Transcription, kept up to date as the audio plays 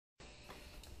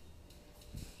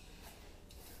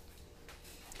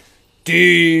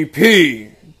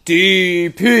DP,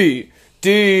 DP,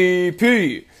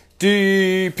 DP,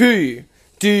 DP,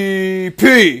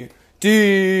 DP,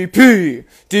 DP,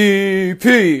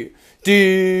 DP,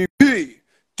 DP,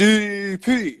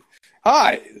 DP.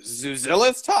 Hi,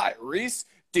 Zuzillis. Hi, Reese.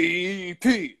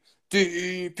 DP,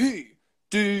 DP,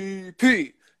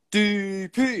 DP,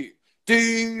 DP,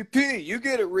 DP. You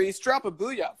get it, Reese. Drop a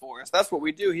booyah for us. That's what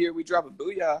we do here. We drop a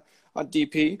booyah on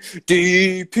DP.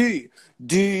 DP,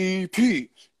 DP,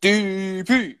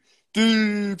 DP,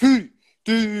 DP,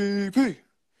 DP.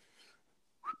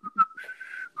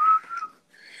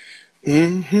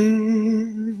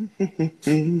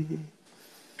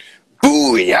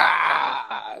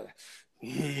 Booyah!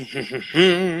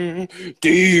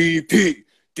 DP,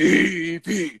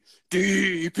 DP,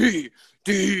 DP,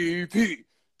 DP,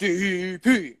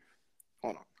 DP.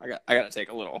 Hold on, I gotta take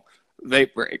a little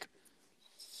vape break.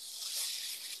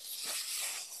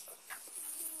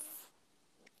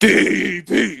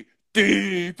 DP,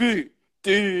 DP,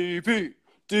 DP,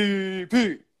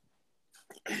 DP.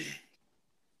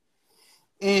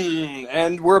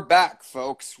 And we're back,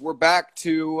 folks. We're back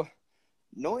to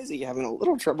Noisy having a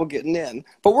little trouble getting in.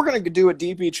 But we're going to do a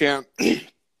DP chant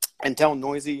until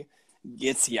Noisy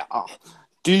gets ya.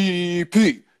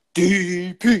 DP,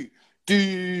 DP,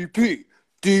 DP,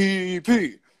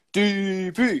 DP,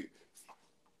 DP.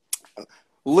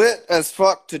 Lit as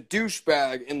fuck to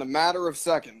douchebag in the matter of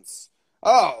seconds.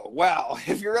 Oh, well,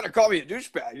 if you're going to call me a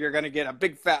douchebag, you're going to get a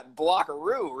big fat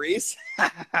blockaroo, Reese.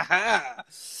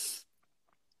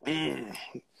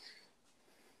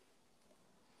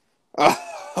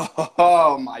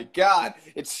 Oh my god,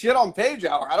 it's shit on page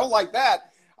hour. I don't like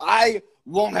that. I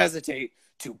won't hesitate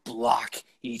to block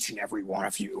each and every one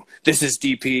of you. This is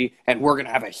DP, and we're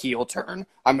gonna have a heel turn.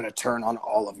 I'm gonna turn on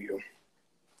all of you.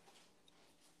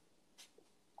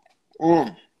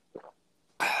 Oh,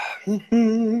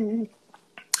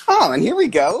 and here we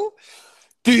go.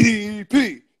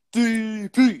 DP,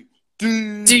 DP,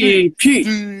 DP,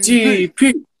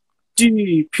 DP,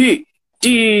 DP,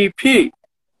 DP.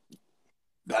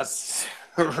 That's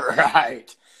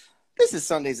right. This is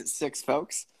Sundays at 6,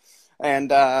 folks. And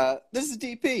this is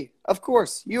DP. Of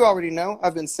course, you already know.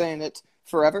 I've been saying it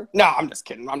forever. No, I'm just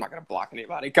kidding. I'm not going to block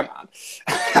anybody. Come on.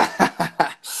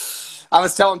 I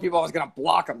was telling people I was going to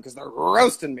block them because they're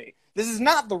roasting me. This is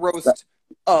not the roast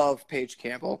of Paige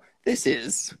Campbell. This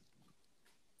is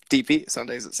DP,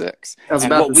 Sundays at 6. I was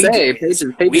about to say, Paige is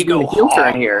doing a heel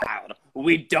turn here.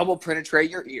 We double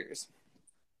penetrate your ears.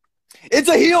 It's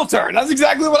a heel turn. That's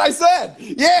exactly what I said.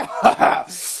 Yeah.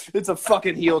 It's a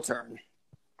fucking heel turn.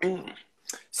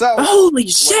 So, holy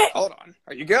shit. Wait, hold on.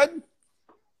 Are you good?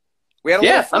 We had a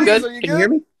little freeze. I'm good. Are you Can good? you hear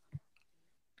me?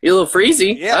 You're a little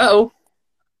freezy. Yeah. Uh-oh.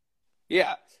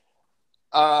 Yeah.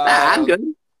 I'm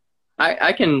good.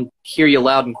 I can hear you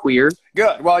loud and clear.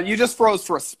 Good. Well, you just froze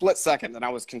for a split second, and I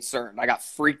was concerned. I got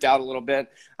freaked out a little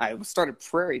bit. I started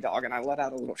prairie dog, and I let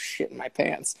out a little shit in my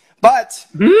pants. But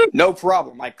no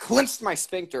problem. I clenched my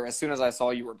sphincter as soon as I saw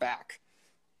you were back.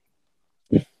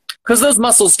 Because those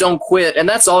muscles don't quit, and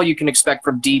that's all you can expect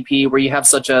from DP, where you have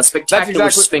such a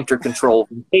spectacular sphincter control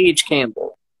from Paige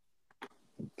Campbell.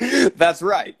 That's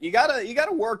right. You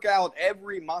gotta work out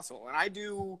every muscle, and I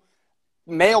do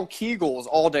male Kegels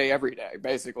all day, every day,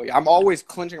 basically. I'm always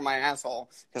clenching my asshole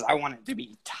because I want it to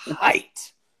be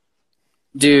tight.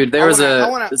 Dude, I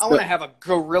want to have a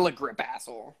gorilla grip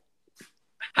asshole.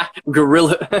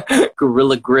 gorilla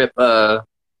grip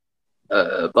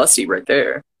bussy right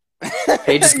there.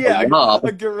 Paige is yeah,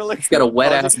 a gorilla. He's got a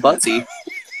wet ass bussy.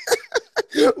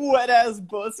 Wet ass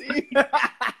bussy.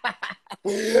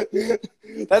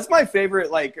 That's my favorite.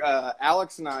 Like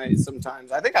Alex and I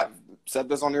sometimes, I think I've said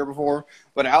this on here before,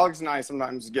 but Alex and I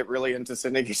sometimes get really into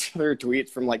sending each other tweets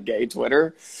from like gay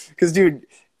Twitter, because dude,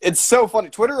 it's so funny.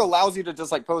 Twitter allows you to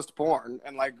just like post porn,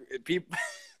 and like people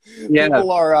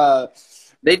are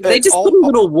they just put a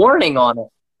little warning on it.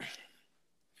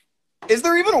 Is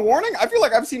there even a warning? I feel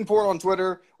like I've seen porn on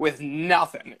Twitter with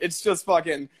nothing. It's just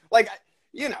fucking like,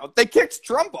 you know, they kicked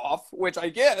Trump off, which I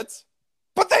get,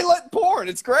 but they let porn.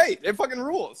 It's great. It fucking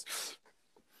rules.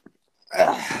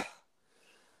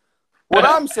 What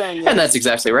I'm saying is, and that's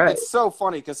exactly right. It's so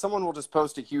funny because someone will just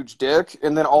post a huge dick,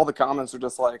 and then all the comments are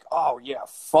just like, "Oh yeah,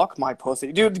 fuck my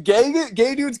pussy, dude."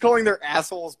 Gay dudes calling their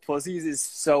assholes pussies is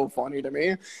so funny to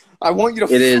me. I want you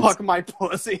to fuck my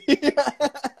pussy.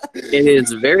 It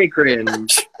is very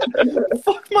cringe.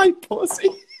 Fuck my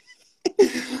pussy.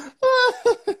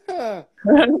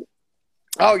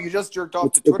 Oh, you just jerked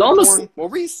off to Twitter porn? Well,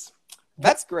 Reese,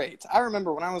 that's great. I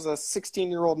remember when I was a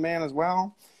 16-year-old man as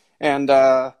well, and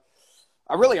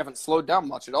I really haven't slowed down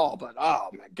much at all, but oh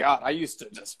my God, I used to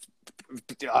just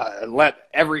let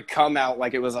every cum out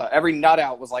like it was every nut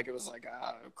out was like it was like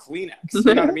a Kleenex.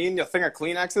 You know what I mean? The thing of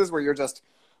Kleenexes where you're just,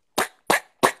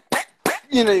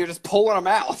 you're just pulling them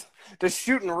out, just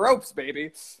shooting ropes,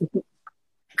 baby.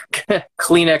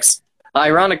 Kleenex.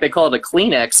 Ironic they call it a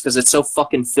Kleenex because it's so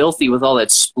fucking filthy with all that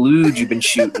splooge you've been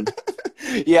shooting.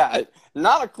 Yeah,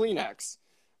 not a Kleenex.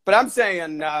 But I'm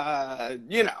saying,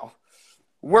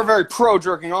 we're very pro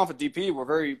jerking off at DP. We're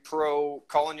very pro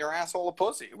calling your asshole a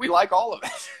pussy. We like all of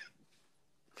it.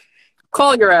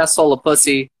 Call your asshole a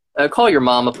pussy. Call your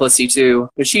mom a pussy, too.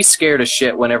 Because she's scared as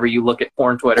shit whenever you look at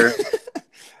porn Twitter.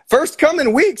 First come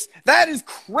in weeks. That is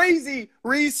crazy,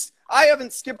 Reese. I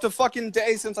haven't skipped a fucking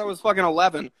day since I was fucking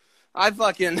 11. I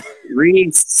fucking...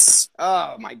 Reese.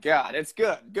 Oh, my God. It's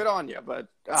good. Good on you, but...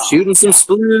 Oh, shooting some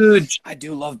splooge. I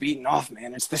do love beating off,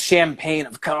 man. It's the champagne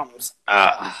of cums.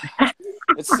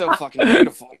 It's so fucking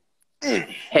beautiful.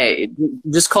 Hey,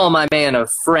 just call my man a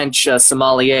French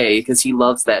sommelier because he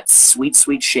loves that sweet,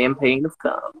 sweet champagne of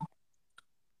cum.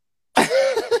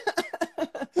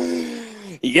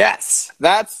 Yes,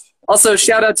 that's... Also,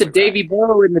 shout out to Davey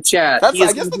Bow in the chat. He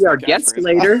is going to be our guest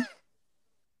later.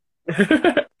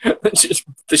 Just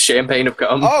the champagne of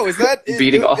cum. Oh, is that...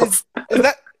 beating off.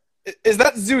 Is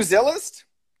that Zuzillist?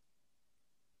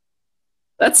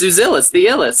 That's Zuzillist, the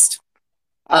illest.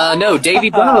 No, Davey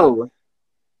Bow.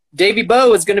 Davey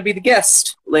Bow is going to be the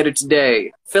guest later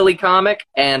today. Philly comic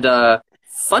and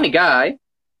funny guy.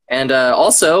 And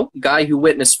also, guy who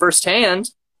witnessed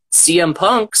firsthand CM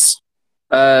Punk's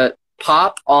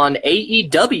pop on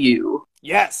AEW.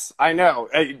 Yes, I know.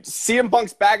 CM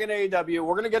Punk's back in AEW.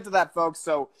 We're going to get to that, folks.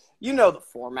 So, you know the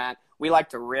format. We like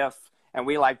to riff, and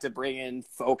we like to bring in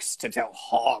folks to tell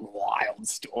hog wild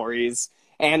stories.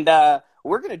 And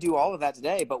we're going to do all of that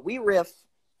today, but we riff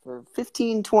for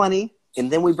 15, 20,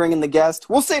 and then we bring in the guest.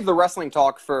 We'll save the wrestling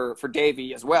talk for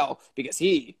Davey as well, because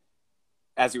he,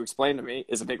 as you explained to me,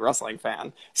 is a big wrestling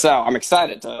fan. So I'm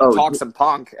excited to talk some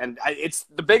Punk. And it's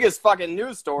the biggest fucking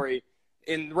news story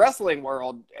in the wrestling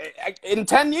world in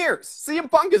 10 years. CM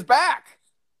Punk is back.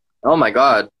 Oh, my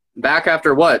God. Back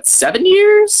after what, 7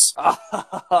 years?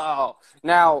 Oh,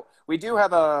 now, we do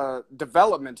have a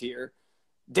development here.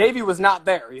 Davey was not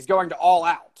there. He's going to All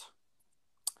Out,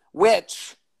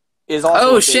 which is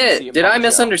also oh, shit. Did I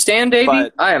misunderstand, Davey?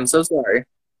 But I am so sorry.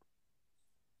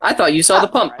 I thought you saw the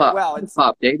pump pop. Well,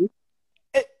 pop, Davey.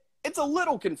 It's a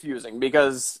little confusing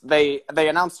because they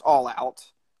announced All Out,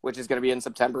 which is going to be in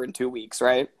September in 2 weeks,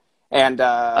 right? And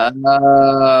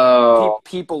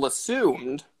people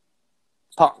assumed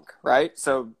Punk, right?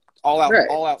 So All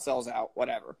Out sells out,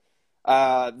 whatever.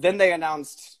 Then they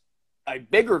announced a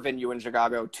bigger venue in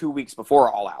Chicago 2 weeks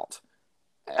before All Out.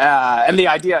 And the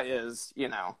idea is,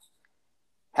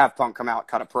 have Punk come out,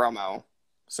 cut a promo,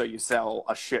 so you sell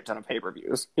a shit ton of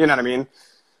pay-per-views. You know what I mean?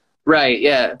 Right,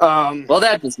 yeah. Well,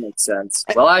 that just makes sense.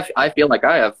 Well, I feel like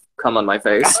I have cum on my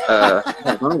face.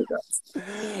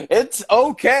 It's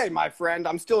okay, my friend.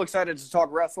 I'm still excited to talk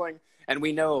wrestling, and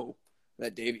we know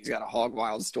that Davey's got a hog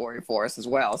wild story for us as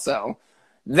well. So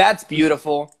that's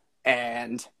beautiful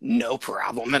and no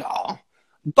problem at all.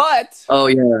 But oh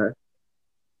yeah,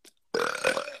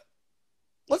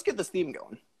 let's get this theme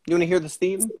going. You want to hear this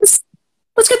theme? Let's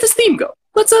get this theme going.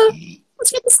 Let's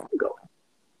get this theme going.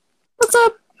 What's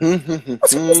up?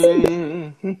 Let's get this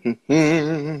theme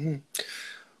going.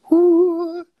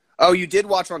 Oh, you did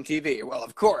watch on TV. Well,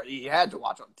 of course, you had to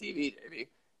watch on TV, Davey.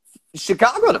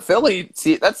 Chicago to Philly,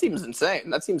 see, that seems insane.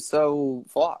 That seems so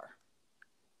far.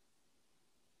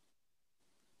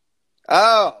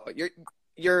 Oh,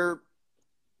 you're...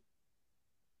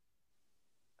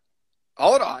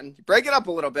 Hold on. Break it up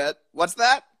a little bit. What's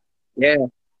that? Yeah.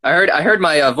 I heard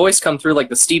my voice come through like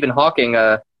the Stephen Hawking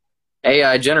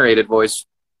AI-generated voice.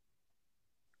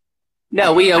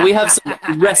 No, we have some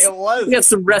we have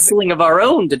some wrestling of our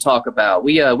own to talk about.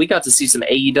 We got to see some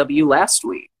AEW last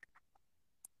week.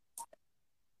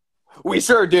 We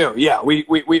sure do. Yeah, we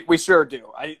sure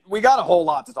do. We got a whole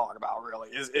lot to talk about, really.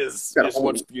 Is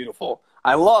what's beautiful.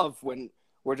 I love when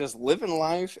we're just living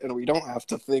life and we don't have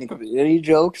to think of any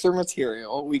jokes or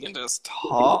material. We can just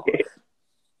talk.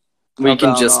 We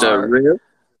can just real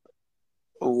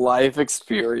life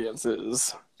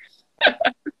experiences.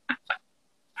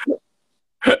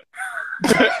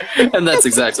 And that's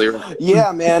exactly right.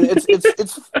 Yeah, man.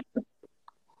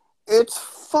 It's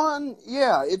fun.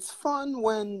 Yeah, it's fun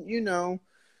when, you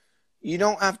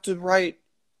don't have to write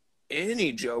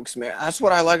any jokes, man. That's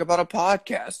what I like about a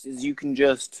podcast, is you can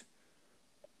just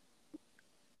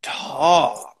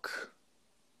talk.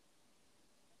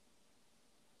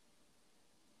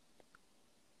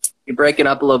 You breaking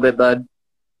up a little bit, bud.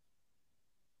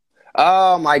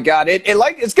 Oh my God.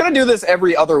 It's going to do this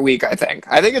every other week, I think.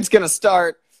 I think it's going to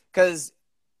start because,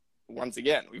 once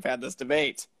again, we've had this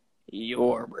debate.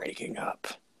 You're breaking up.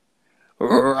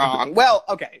 Wrong. Well,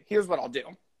 okay, here's what I'll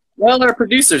do. Well, our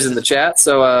producer's in the chat,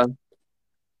 so,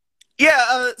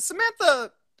 Yeah,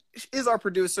 Samantha is our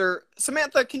producer.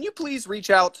 Samantha, can you please reach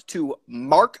out to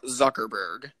Mark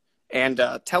Zuckerberg and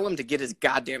tell him to get his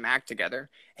goddamn act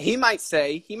together? He might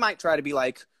try to be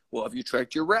like, well, if you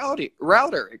checked your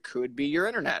router, it could be your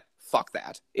internet. Fuck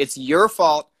that. It's your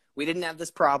fault. We didn't have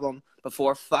this problem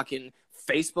before fucking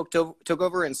Facebook took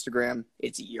over Instagram.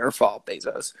 It's your fault,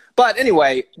 Bezos. But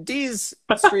anyway, Dee's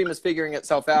stream is figuring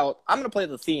itself out. I'm going to play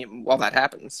the theme while that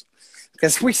happens.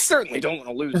 Because we certainly don't want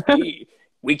to lose D.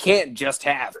 We can't just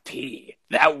have P.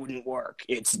 That wouldn't work.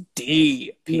 It's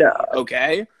DP, no.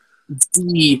 Okay?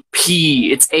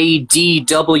 DP. It's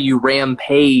ADeeW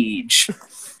RamPaige.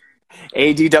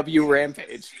 ADeeW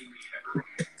RamPaige.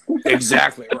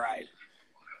 Exactly right.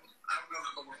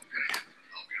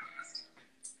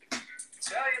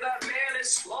 Tell you that man is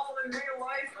small in real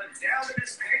life, but down in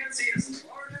his pants he is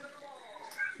larger than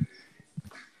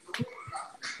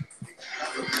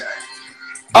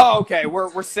all. Oh, okay,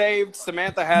 we're saved.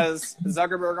 Samantha has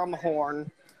Zuckerberg on the horn.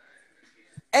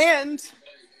 And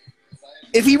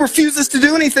if he refuses to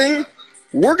do anything,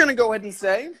 we're going to go ahead and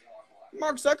say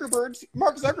Mark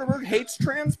Zuckerberg hates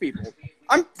trans people.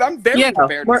 I'm very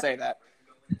prepared to say that.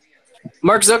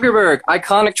 Mark Zuckerberg,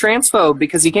 iconic transphobe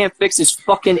because he can't fix his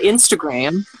fucking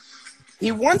Instagram.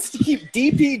 He wants to keep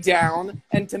DP down,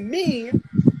 and to me,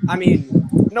 I mean,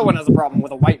 no one has a problem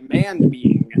with a white man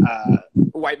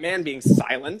being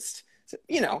silenced. So,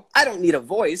 you know, I don't need a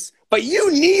voice, but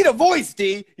you need a voice,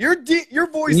 D. Your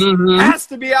voice has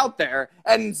to be out there,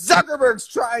 and Zuckerberg's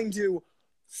trying to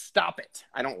stop it.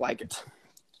 I don't like it.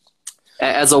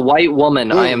 As a white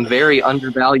woman, I am very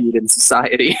undervalued in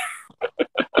society.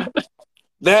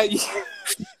 That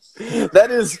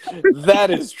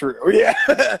is true. Yeah,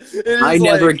 I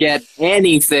never get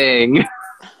anything.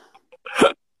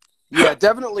 Yeah,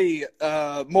 definitely.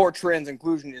 More trans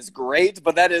inclusion is great,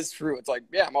 but that is true. It's like,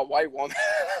 yeah, I'm a white woman.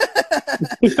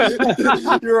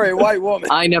 You're a white woman.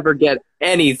 I never get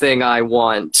anything I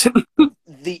want.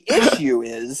 The issue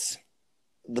is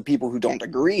the people who don't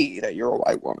agree that you're a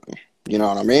white woman. You know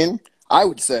what I mean? I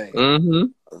would say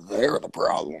they're the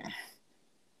problem.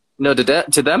 No, to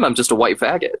them, I'm just a white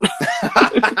faggot.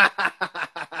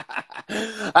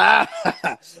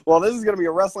 Well, this is going to be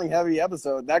a wrestling-heavy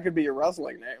episode. That could be your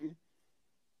wrestling name.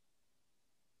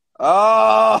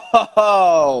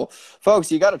 Oh,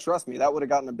 folks, you got to trust me. That would have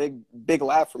gotten a big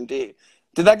laugh from D.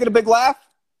 Did that get a big laugh?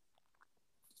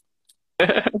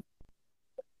 Can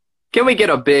we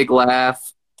get a big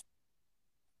laugh?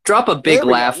 Drop a big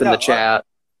laugh in the chat.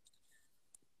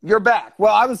 You're back.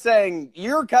 Well, I was saying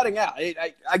you're cutting out.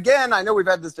 Again, I know we've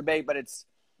had this debate, but it's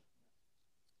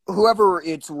whoever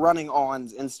it's running on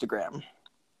Instagram.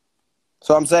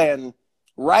 So I'm saying,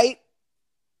 right?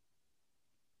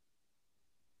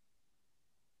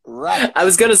 Right. I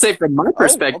was going to say, from my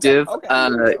perspective,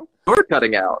 you're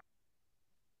cutting out.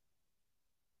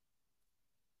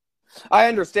 I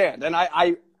understand. And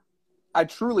I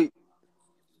truly...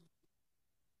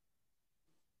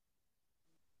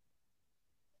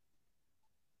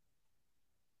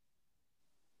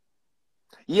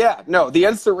 Yeah, no, the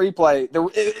instant replay.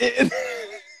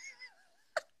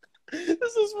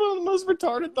 This is one of the most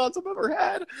retarded thoughts I've ever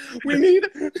had. We need,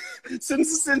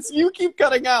 since you keep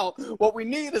cutting out, what we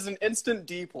need is an instant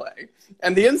D-play.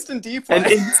 And the instant D-play... An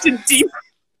instant D...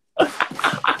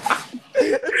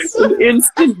 An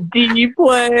instant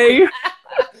D-play!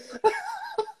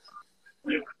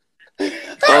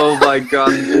 Oh my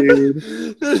god,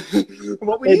 dude.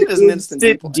 What we need is an instant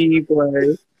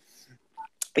D-play.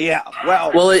 Yeah,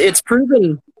 well... Well, it's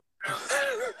proven...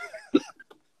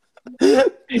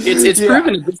 It's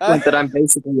proven at this point that I'm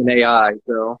basically an AI,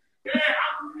 so...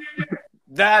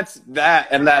 That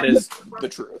is the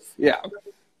truth. Yeah.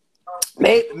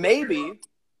 Maybe,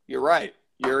 you're right.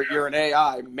 You're an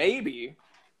AI. Maybe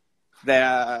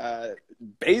that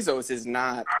Bezos is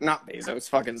not Bezos,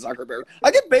 fucking Zuckerberg.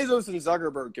 I get Bezos and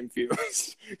Zuckerberg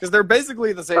confused because they're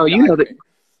basically the same guy. You know that.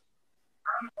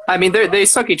 I mean, they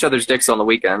suck each other's dicks on the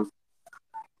weekend.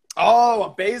 Oh,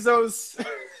 a Bezos.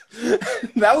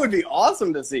 That would be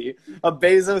awesome to see. A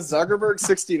Bezos Zuckerberg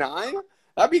 69?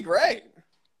 That'd be great.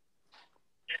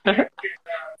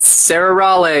 Sarah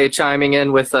Raleigh chiming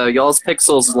in with y'all's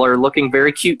pixels are looking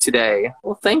very cute today.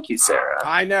 Well, thank you, Sarah.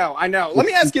 I know. Let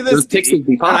me ask you this, D,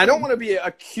 and I don't want to be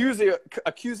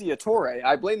accusatory.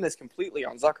 I blame this completely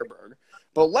on Zuckerberg.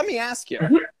 But let me ask you,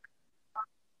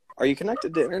 Are you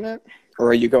connected to internet? Or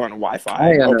are you going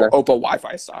Wi-Fi? Opa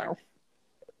Wi-Fi style.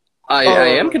 I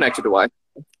am connected to Wi-Fi.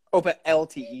 Opa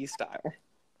LTE style.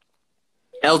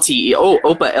 LTE. Oh,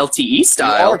 Opa LTE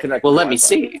style. Well, let me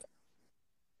see.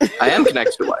 I am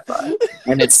connected to Wi-Fi,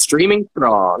 and it's streaming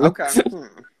strong. Okay.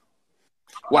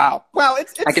 Wow. Well,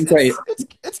 I can tell you,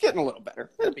 it's getting a little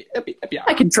better. It'll be all right.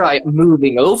 I can try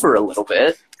moving over a little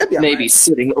bit. Maybe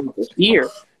sitting over here.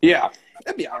 Yeah,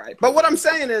 it'd be all right. But what I'm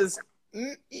saying is,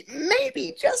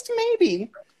 maybe, just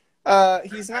maybe,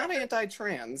 he's not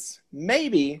anti-trans.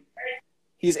 Maybe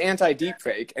he's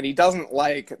anti-deepfake, and he doesn't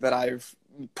like that I've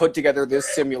put together this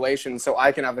simulation so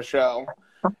I can have a show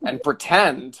and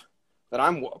pretend that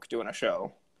I'm woke doing a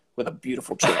show with a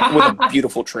beautiful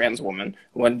trans woman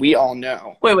when we all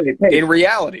know. Wait, Paige. In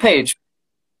reality, Paige,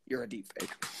 you're a deepfake.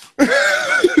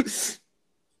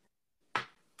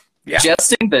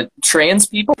 suggesting that trans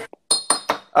people.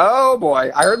 Oh boy,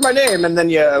 I heard my name and then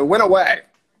you went away.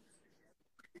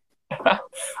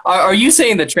 Are you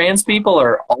saying that trans people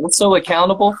are also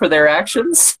accountable for their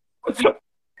actions?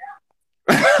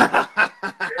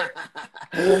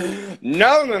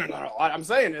 No. What I'm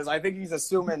saying is I think he's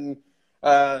assuming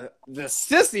the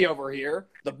sissy over here,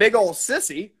 the big old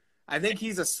sissy, I think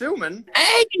he's assuming.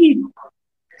 Hey!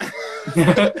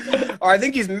 Or I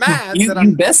think he's mad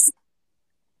that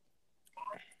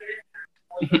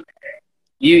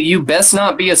You best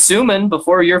not be assuming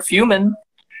before you're fuming.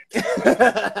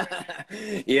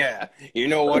 Yeah, you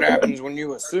know what happens when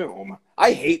you assume.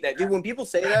 I hate that, dude. When people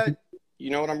say that, you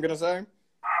know what I'm gonna say?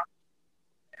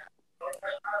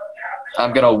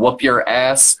 I'm gonna whoop your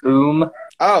ass,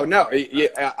 Oh no,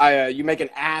 you make an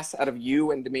ass out of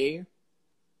you and me.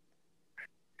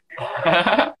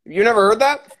 You never heard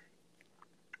that?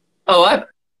 Haven't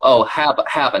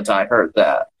I heard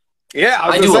that? Yeah,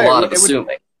 I do a lot of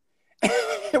assuming.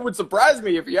 It would surprise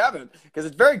me if you haven't, because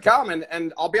it's very common,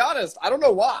 and I'll be honest, I don't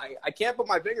know why. I can't put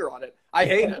my finger on it. I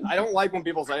hate it. I don't like when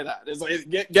people say that. It's like,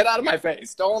 get out of my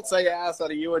face. Don't say ass out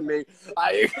of you and me.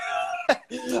 I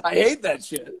hate that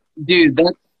shit. Dude,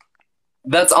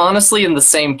 that's honestly in the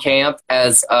same camp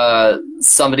as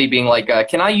somebody being like,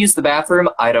 can I use the bathroom?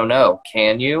 I don't know.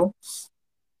 Can you?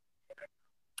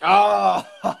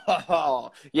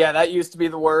 Oh, yeah, that used to be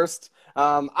the worst.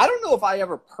 I don't know if I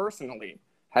ever personally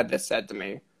had this said to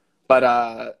me,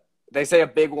 but they say a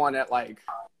big one at like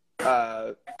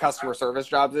customer service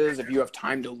jobs is if you have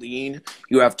time to lean,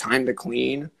 you have time to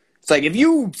clean. It's like if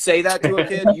you say that to a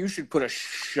kid, you should put a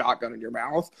shotgun in your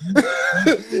mouth.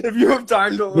 If you have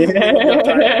time to lean, you have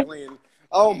time to clean.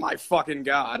 Oh my fucking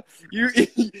god,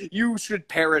 you should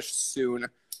perish soon.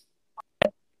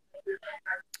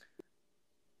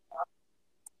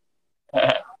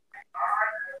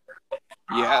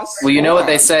 Yes. Well, you know what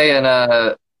they say in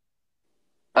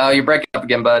you're breaking up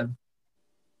again, bud.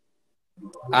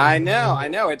 I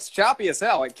know. It's choppy as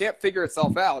hell. It can't figure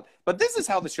itself out. But this is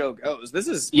how the show goes. This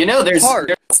is there's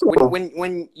hard.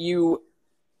 When you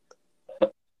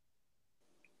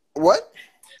what?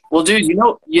 Well, dude, you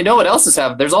know what else is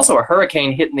happening? There's also a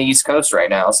hurricane hitting the East Coast right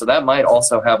now, so that might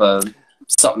also have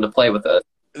something to play with it.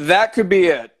 That could be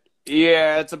it.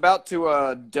 Yeah, it's about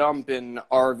to dump in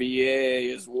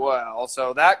RVA as well,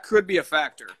 so that could be a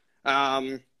factor.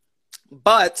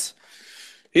 But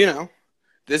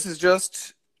this is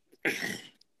just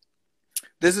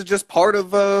part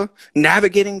of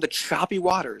navigating the choppy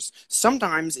waters.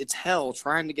 Sometimes it's hell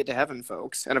trying to get to heaven,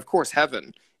 folks, and of course,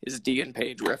 heaven is Dee and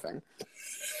Paige riffing.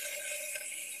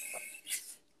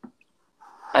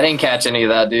 I didn't catch any of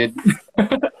that, dude.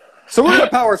 So we're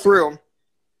gonna power through.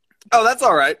 Oh, that's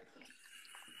all right.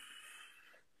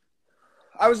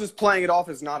 I was just playing it off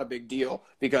as not a big deal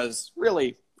because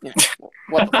really,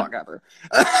 what the fuck ever.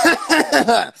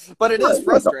 But it is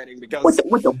frustrating because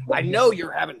I know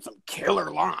you're having some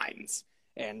killer lines,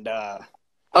 and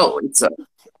it's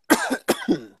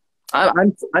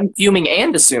I'm fuming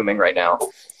and assuming right now.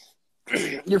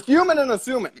 You're fuming and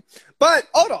assuming, but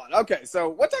hold on. Okay, so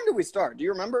what time did we start? Do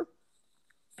you remember?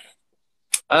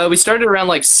 We started around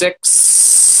like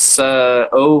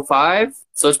 6:05,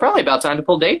 so it's probably about time to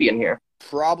pull Davey in here.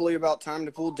 Probably about time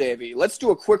to pull Davey. Let's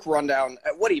do a quick rundown.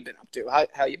 What have you been up to?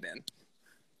 How you been?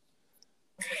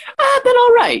 I've been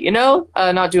all right,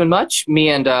 not doing much. Me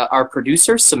and our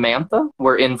producer, Samantha,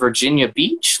 were in Virginia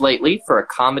Beach lately for a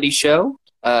comedy show.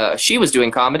 She was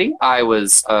doing comedy. I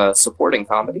was supporting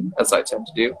comedy, as I tend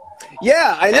to do.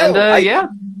 Yeah, I know. And,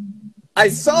 I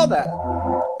saw that.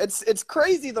 It's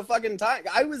crazy the fucking time.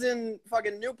 I was in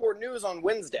fucking Newport News on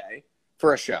Wednesday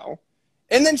for a show.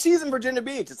 And then she's in Virginia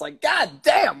Beach. It's like, god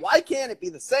damn, why can't it be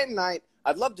the same night?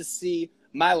 I'd love to see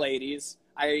my ladies.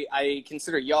 I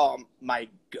consider y'all my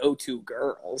go-to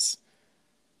girls.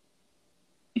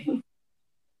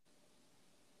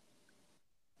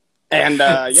 And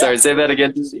yeah, Sorry, say that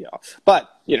again. But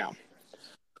you know,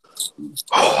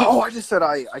 I just said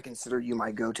I consider you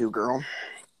my go-to girl.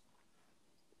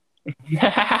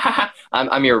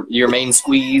 I'm your main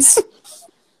squeeze.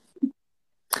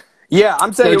 Yeah,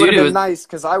 I'm saying No, it would dude, have it been nice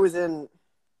because I was in.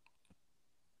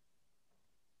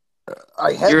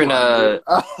 I You're in headlined.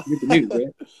 you're the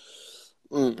news,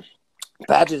 right?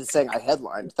 Badges is saying I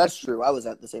headlined. That's true. I was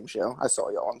at the same show. I saw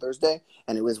y'all on Thursday,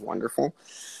 and it was wonderful.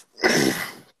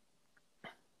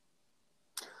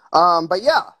 But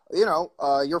yeah, you know,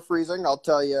 you're freezing. I'll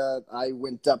tell you, I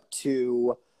went up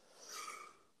to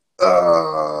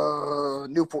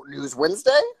Newport News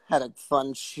Wednesday. Had a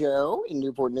fun show in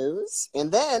Newport News,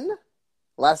 and then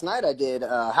last night I did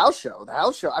a house show. The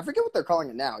house show, I forget what they're calling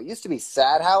it now. It used to be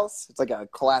Sad House. It's like a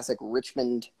classic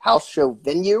Richmond house show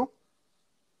venue.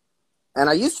 And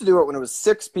I used to do it when it was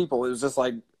 6 people. It was just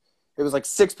like, it was like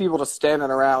 6 people just standing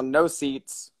around, no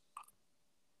seats.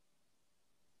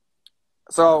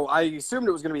 So I assumed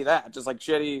it was going to be that, just like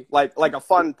shitty, like a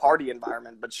fun party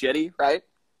environment, but shitty, right?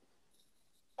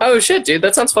 Oh shit, dude,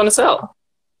 that sounds fun as hell.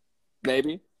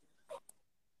 Maybe.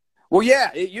 Well,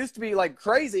 yeah, it used to be like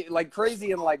crazy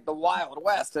in like the Wild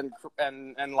West, and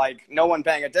like no one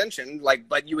paying attention, like,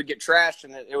 but you would get trashed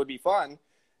and it would be fun.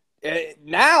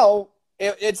 Now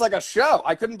it's like a show.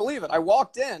 I couldn't believe it. I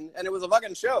walked in and it was a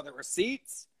fucking show. There were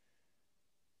seats.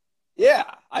 Yeah,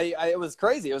 it was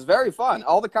crazy. It was very fun.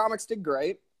 All the comics did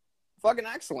great. Fucking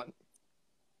excellent.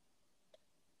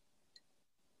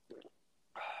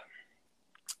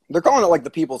 They're calling it like the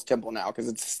People's Temple now because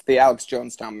it's the Alex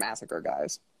Jonestown Massacre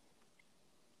guys.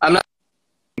 I'm not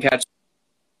catch.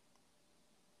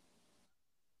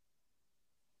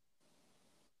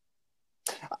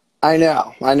 I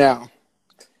know.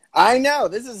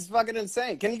 This is fucking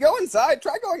insane. Can you go inside?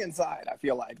 Try going inside, I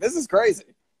feel like. This is crazy.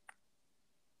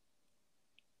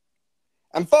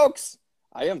 And folks,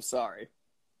 I am sorry,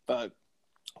 but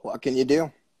what can you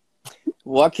do?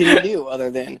 What can you do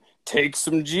other than take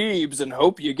some Jeebs and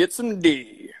hope you get some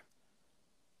D?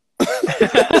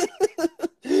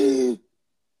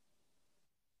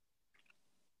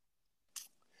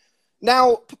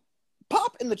 Now,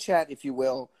 pop in the chat, if you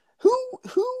will. Who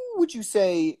would you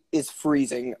say is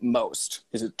freezing most?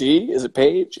 Is it D? Is it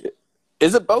Paige?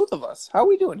 Is it both of us? How are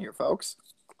we doing here, folks?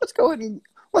 Let's go ahead and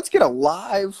let's get a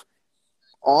live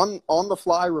on the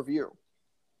fly review.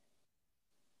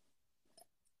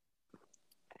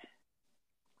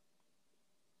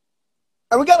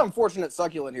 And we got Unfortunate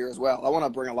Succulent here as well. I want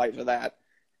to bring a light to that.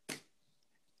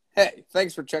 Hey,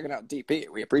 thanks for checking out DP.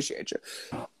 We appreciate you.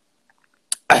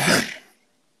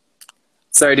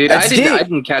 Sorry, dude. I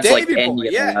didn't catch Davey like any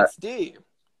of yeah, that. it's D.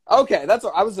 Okay, that's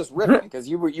what I was just ripping because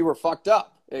you were fucked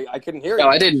up. I couldn't hear you. No,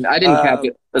 I didn't catch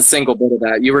a single bit of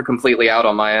that. You were completely out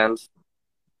on my end.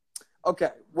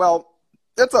 Okay, well,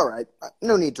 that's all right.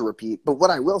 No need to repeat. But what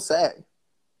I will say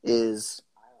is,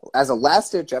 as a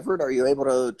last-ditch effort, are you able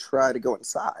to try to go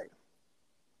inside?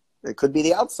 It could be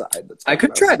the outside. I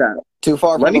could try that. Too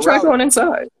far from Let me the try router. going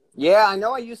inside. Yeah, I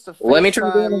know I used to Let me try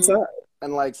FaceTime, going inside.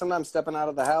 and like sometimes stepping out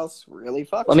of the house really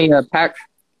fucks Let me pack.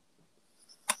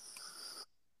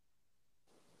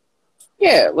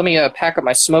 Yeah, let me pack up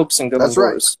my smokes and go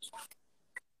indoors.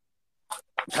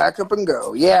 Pack up and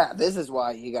go. Yeah, this is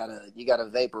why you gotta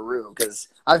vaporoo, because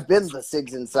I've been the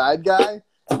cigs inside guy.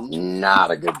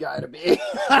 Not a good guy to be.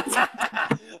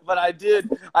 But I do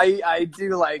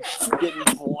like getting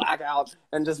blackout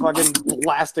and just fucking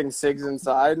blasting cigs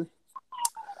inside.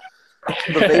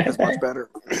 The vape is much better.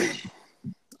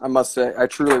 I must say, I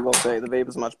truly will say, the vape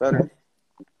is much better.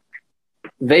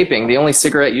 Vaping, the only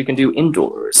cigarette you can do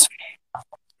indoors.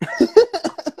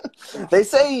 They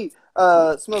say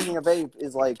smoking a vape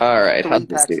is like all right, 3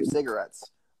 packs of cigarettes.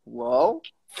 Whoa.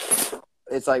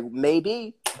 It's like,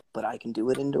 maybe, but I can do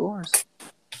it indoors.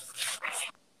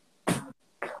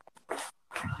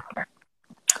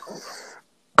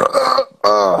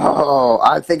 Oh,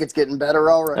 I think it's getting better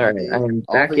already. All right, I am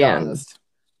back in. Honest.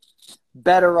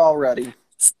 Better already.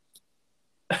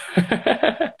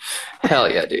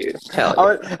 Hell yeah, dude.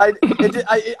 Hell yeah.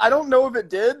 I don't know if it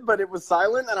did, but it was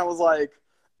silent, and I was like,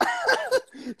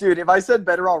 dude, if I said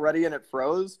better already and it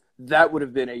froze, that would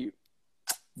have been a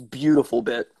beautiful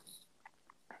bit.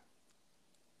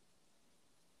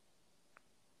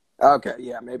 Okay,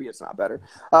 yeah, maybe it's not better.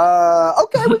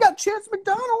 Okay, we got Chance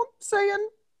McDonald saying,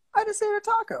 I just ate a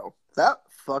taco. That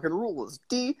fucking rules.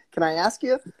 D, can I ask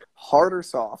you, hard or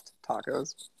soft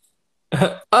tacos?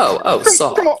 Oh,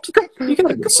 soft. You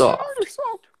gotta go soft.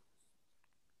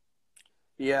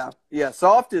 Yeah.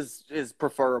 Soft is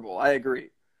preferable. I agree.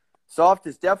 Soft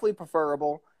is definitely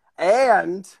preferable.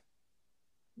 And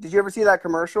did you ever see that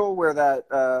commercial where that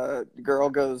girl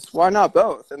goes, "Why not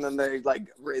both?" And then they like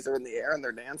raise her in the air and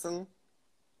they're dancing.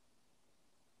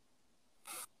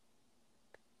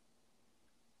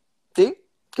 D,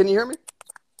 can you hear me?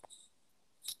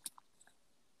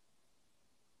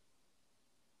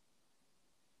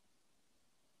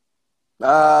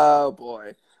 Oh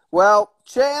boy. Well,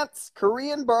 Chance,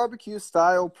 Korean barbecue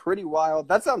style, pretty wild.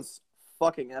 That sounds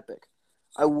fucking epic.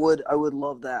 I would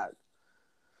love that.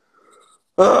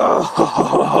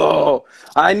 Oh,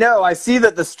 I know. I see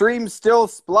that the stream's still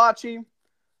splotchy.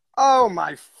 Oh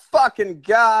my fucking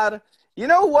god. You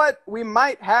know what we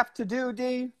might have to do,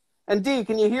 D? And D,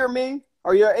 can you hear me?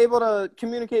 Are you able to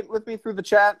communicate with me through the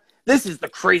chat? This is the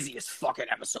craziest fucking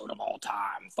episode of all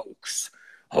time, folks.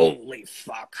 Holy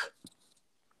fuck.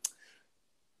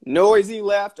 Noisy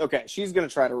left. Okay, she's gonna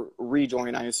try to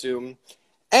rejoin, I assume.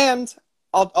 And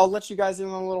I'll let you guys in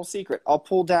on a little secret. I'll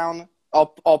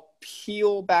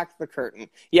peel back the curtain.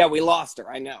 Yeah, we lost her,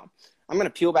 I know. I'm gonna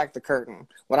peel back the curtain.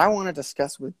 What I want to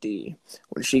discuss with Dee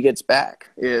when she gets back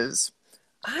is,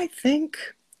 I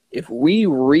think if we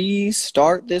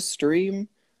restart this stream,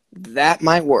 that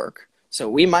might work. So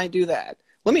we might do that.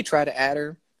 Let me try to add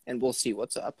her, and we'll see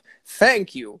what's up.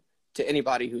 Thank you to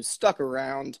anybody who's stuck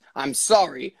around. I'm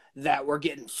sorry that we're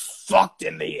getting fucked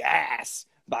in the ass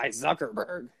by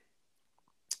Zuckerberg.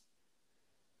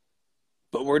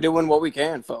 But we're doing what we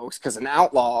can, folks, because an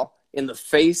outlaw in the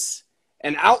face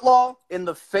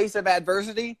of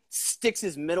adversity sticks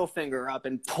his middle finger up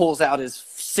and pulls out his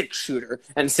 6-shooter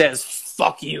and says,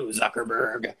 "Fuck you,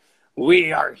 Zuckerberg.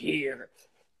 We are here."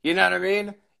 You know what I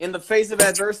mean? In the face of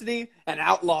adversity, an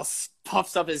outlaw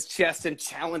puffs up his chest and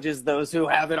challenges those who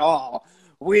have it all.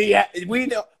 We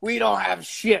don't have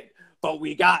shit, but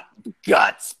we got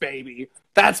guts, baby.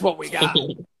 That's what we got.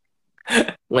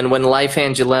 When life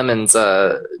hands you lemons,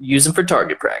 use them for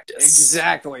target practice.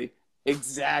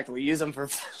 Exactly. Use them for...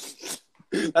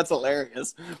 That's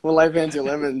hilarious. When life hands you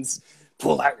lemons,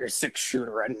 pull out your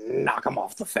 6-shooter and knock them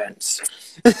off the fence.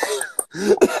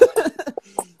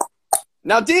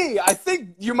 Now, D, I think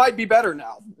you might be better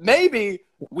now. Maybe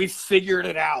we figured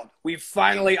it out. We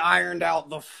finally ironed out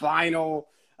the final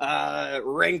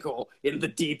wrinkle in the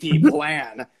DP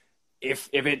plan. If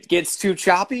it gets too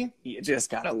choppy, you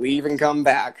just gotta leave and come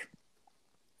back.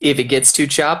 If it gets too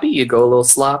choppy, you go a little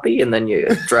sloppy, and then you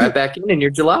drive back in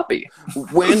your jalopy.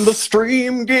 When the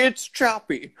stream gets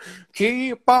choppy,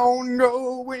 keep on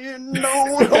going,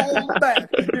 don't hold back.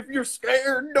 If you're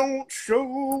scared, don't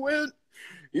show it.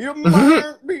 You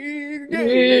might be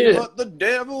gay, but the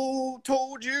devil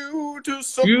told you to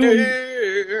suck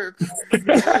dick.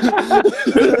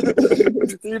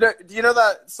 Do you know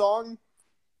that song?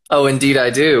 Oh, indeed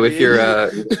I do. If you're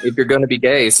going to be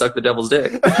gay, suck the devil's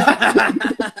dick.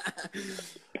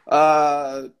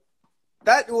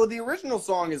 The original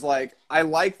song is like, I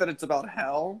like that it's about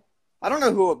hell. I don't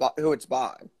know who it's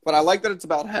by, but I like that it's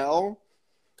about hell.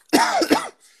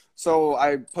 So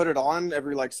I put it on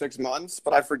every 6 months,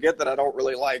 but I forget that I don't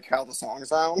really like how the song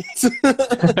sounds. Because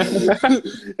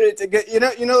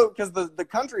the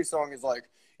country song is like,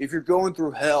 if you're going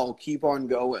through hell, keep on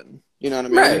going. You know what I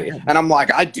mean? Right. And I'm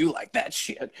like, I do like that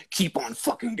shit. Keep on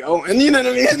fucking going. You know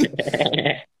what I mean?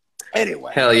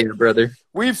 Anyway. Hell yeah, brother.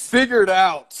 We've figured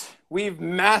out. We've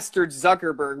mastered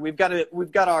Zuckerberg.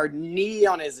 We've got our knee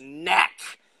on his neck.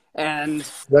 And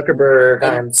Zuckerberg,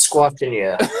 I'm squashing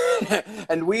you.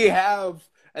 and we have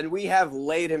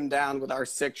laid him down with our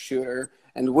 6-shooter,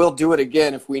 and we'll do it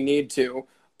again if we need to.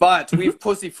 But we've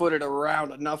pussyfooted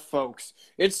around enough, folks.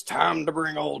 It's time to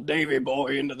bring old Davey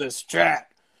boy into this chat.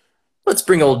 Let's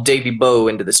bring old Davey Bow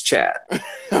into this chat.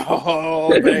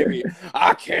 Oh, baby.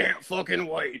 I can't fucking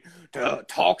wait to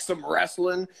talk some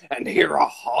wrestling and hear a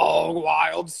hog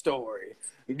wild story.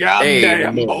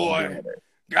 Goddamn, boy.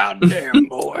 Goddamn,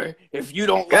 boy. If you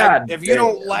don't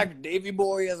like Davey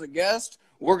boy as a guest,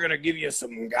 we're going to give you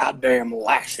some goddamn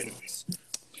lashings.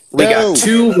 We got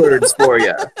 2 words for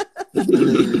you.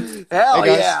 Hell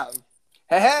yeah.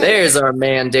 Hey. There's our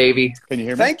man, Davey. Can you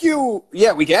hear me? Thank you.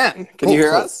 Yeah, we can. Can you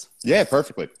hear us? Yeah,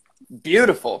 perfectly.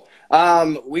 Beautiful.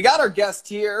 We got our guest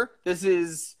here. This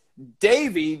is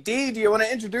Davey. D, do you want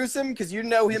to introduce him? Because you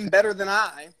know him better than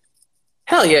I.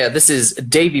 Hell yeah, this is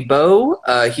Davey Bow.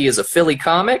 He is a Philly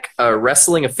comic, a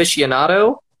wrestling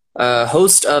aficionado,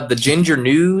 host of the Ginger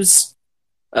News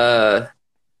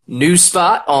news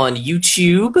spot on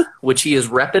YouTube, which he is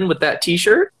repping with that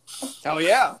t-shirt. Hell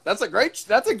yeah. That's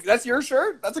your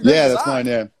shirt? That's a great design. That's mine,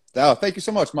 yeah. Oh, thank you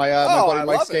so much. My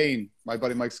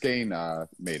buddy Mike Skane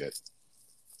made it.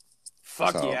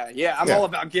 fuck So, yeah. I'm all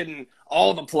about getting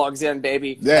all the plugs in,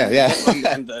 baby. Yeah.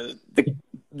 And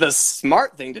the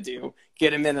smart thing to do,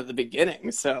 get them in at the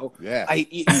beginning. So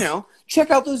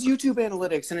check out those YouTube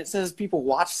analytics, and it says people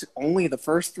watch only the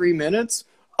first 3 minutes.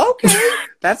 Okay,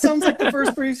 that sounds like the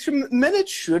first 3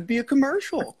 minutes should be a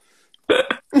commercial.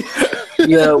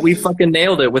 Yeah, we fucking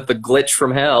nailed it with the glitch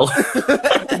from hell.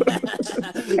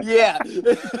 Yeah.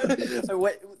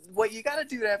 What you got to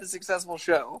do to have a successful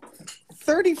show?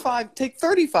 Take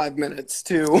 35 minutes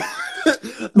to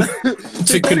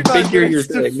configure your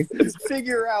thing.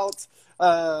 Figure out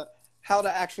how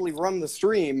to actually run the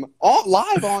stream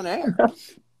live on air.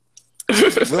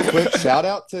 Real quick, shout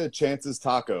out to Chance's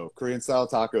Taco. Korean style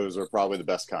tacos are probably the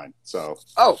best kind. So.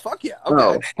 Oh fuck yeah! Okay.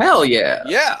 Oh hell yeah!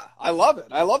 Yeah, I love it.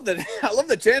 I love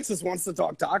that Chances wants to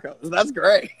talk tacos. That's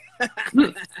great.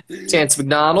 Chance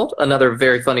McDonald, another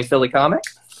very funny Philly comic.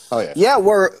 Oh yeah. Yeah,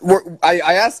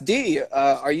 I asked D,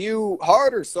 are you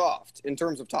hard or soft in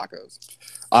terms of tacos?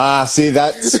 See,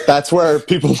 that's where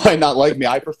people might not like me.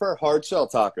 I prefer hard shell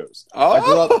tacos. Oh, I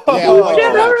grew up,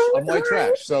 I'm white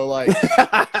trash. So like,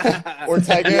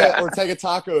 Ortega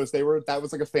tacos. That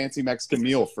was like a fancy Mexican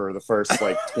meal for the first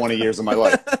like 20 years of my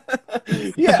life.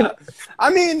 Yeah,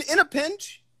 I mean, in a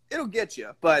pinch, it'll get you,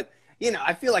 but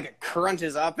I feel like it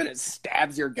crunches up and it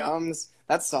stabs your gums.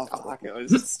 That's soft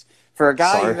tacos. For a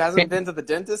guy who hasn't been to the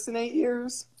dentist in 8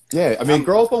 years. Yeah, I mean,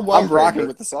 grow up on welfare. I'm rocking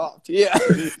with the soft. Yeah.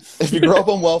 If you grow up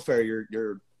on welfare,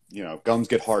 your gums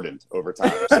get hardened over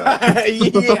time. So.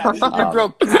 You grow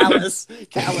callous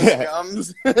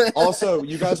gums. Also,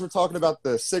 you guys were talking about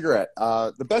the cigarette.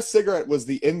 The best cigarette was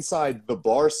the inside the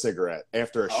bar cigarette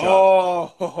after a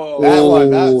shot. Oh,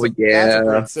 that's a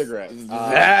great cigarette.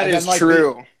 That is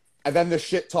true. And then the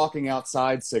shit-talking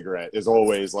outside cigarette is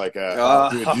always like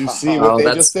dude, you see what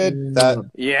they just did?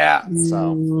 Yeah.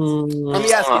 So. Let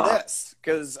me ask you this,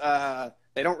 because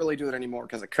they don't really do it anymore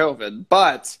because of COVID,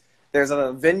 but there's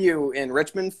a venue in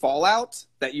Richmond, Fallout,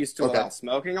 that used to allow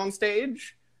smoking on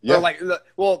stage. Yeah.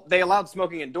 Or they allowed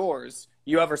smoking indoors.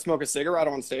 You ever smoke a cigarette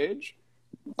on stage?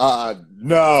 No.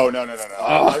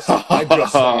 I just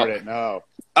started. No.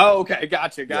 Oh, okay.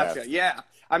 Gotcha. Yeah.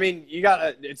 I mean,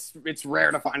 it's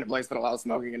rare to find a place that allows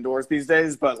smoking indoors these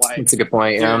days, but like, that's a good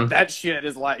point. Dude, that shit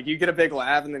is like, you get a big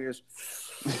laugh and then you're just,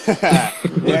 that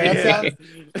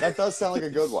does sound like a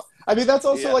good one. I mean, that's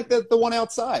also like the one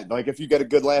outside. Like if you get a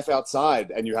good laugh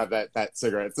outside and you have that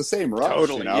cigarette, it's the same rush.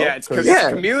 Totally. Yeah. It's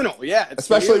communal. Yeah.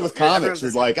 Especially with comics,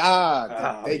 you're like,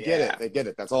 they get it. They get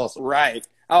it. That's awesome. Right.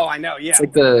 Oh, I know. Yeah.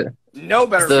 It's like no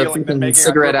better feeling than making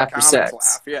cigarette a after sex.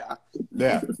 Laugh.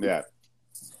 Yeah. Yeah.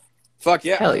 Fuck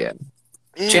yeah. Hell yeah.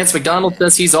 Chance McDonald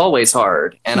says he's always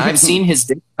hard, and I've seen his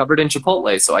dick covered in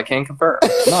Chipotle, so I can confirm.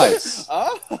 Nice.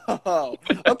 Oh,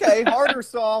 okay. Hard or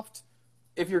soft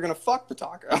if you're going to fuck the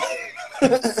taco?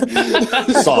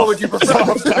 Soft. What would you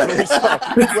prefer?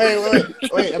 Soft.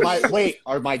 Wait.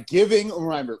 Am I giving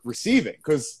or am I receiving?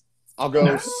 Because I'll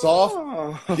go soft,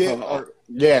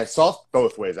 soft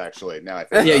both ways, actually. Now I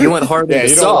think. Yeah, you went hard into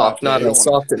soft, not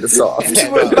soft into soft.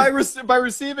 By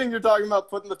receiving, you're talking about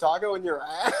putting the taco in your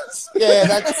ass? Yeah,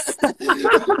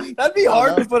 that'd be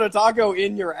hard to put a taco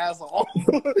in your asshole.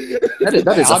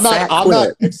 That is I'm not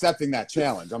accepting that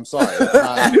challenge. I'm sorry.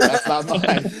 That's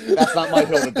not my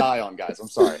hill to die on, guys. I'm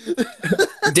sorry.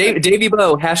 Davey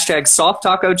Bow, hashtag soft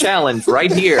taco challenge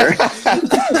right here.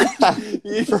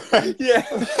 Yeah.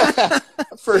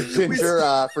 For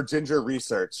ginger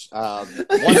research,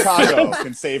 one taco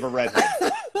can save a redhead.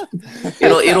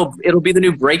 It'll be the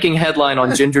new breaking headline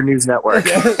on Ginger News Network.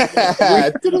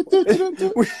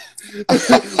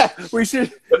 we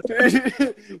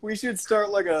should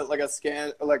start like a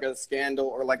scandal,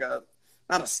 or not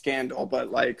a scandal, but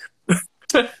like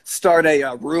start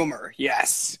a rumor.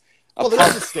 Yes. Well,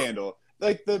 there's a scandal.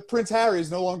 Like the Prince Harry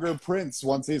is no longer a prince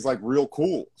once he's like real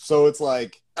cool. So it's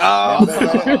like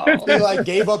they like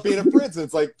gave up being a prince.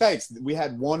 It's like, thanks. We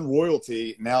had one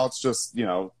royalty. Now it's just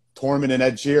Tormund and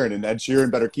Ed Sheeran, and Ed Sheeran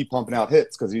better keep pumping out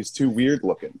hits because he's too weird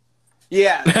looking.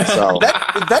 Yeah, so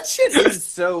that shit is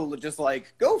so just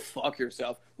like, go fuck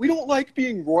yourself. We don't like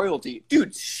being royalty,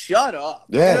 dude. Shut up.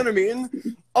 Yeah. You know what I mean?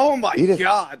 Oh my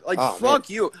god, like fuck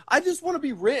you. I just want to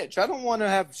be rich. I don't want to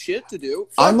have shit to do.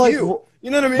 Fuck you.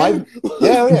 You know what I mean?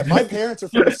 My parents are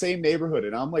from the same neighborhood,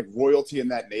 and I'm like royalty in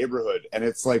that neighborhood, and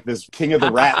it's like this King of the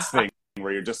Rats thing.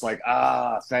 Where you're just like,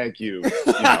 thank you, and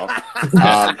then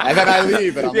I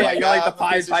leave, and I'm you're like the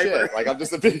Pied Piper. Like I'm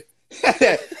just a big,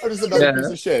 I'm just another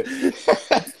piece of shit.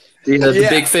 The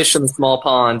big fish in the small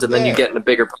pond, and then you get in a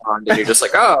bigger pond, and you're just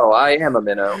like, oh, I am a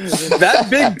minnow. That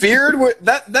big beard,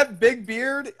 that big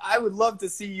beard. I would love to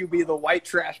see you be the white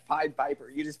trash Pied Piper.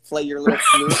 You just play your little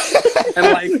flute and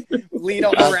like lead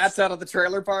all the rats out of the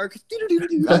trailer park.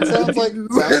 That sounds like a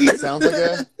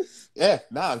it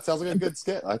sounds like a good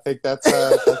skit. I think that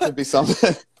could be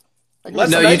something.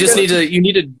 No, you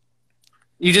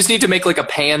just need to make like a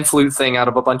pan flute thing out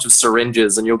of a bunch of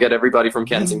syringes, and you'll get everybody from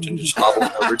Kensington just hobbling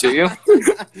over to you.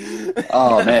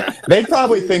 Oh man, they'd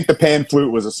probably think the pan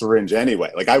flute was a syringe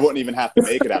anyway. Like I wouldn't even have to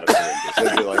make it out of syringes.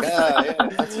 They'd be like,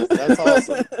 that's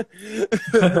awesome.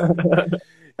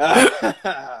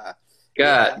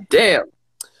 God damn.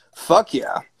 Fuck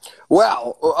yeah.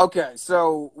 Well, okay,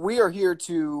 so we are here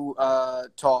to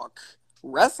talk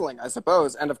wrestling, I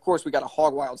suppose, and of course we got a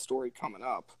Hog Wild story coming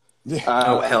up.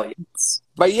 Oh hell yes!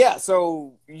 But yeah,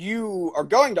 so you are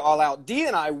going to All Out. Dee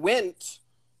and I went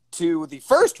to the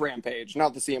first RamPaige,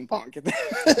 not the CM Punk.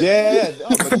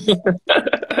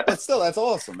 But still, that's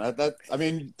awesome. That I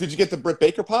mean, did you get the Britt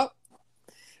Baker pop?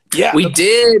 Yeah, we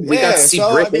did. We got to see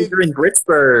Britt Baker in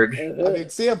Britsburg. I mean,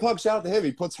 CM Punk, shout out to him.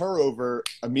 He puts her over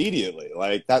immediately.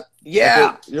 Like that.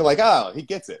 Yeah, you're like, oh, he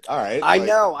gets it. All right. I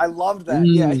know. I loved that.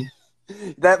 Yeah,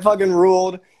 that fucking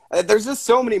ruled. There's just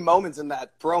so many moments in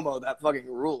that promo that fucking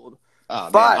ruled. Oh,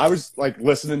 but man, I was like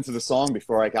listening to the song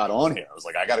before I got on here. I was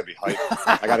like, I got to be hyped.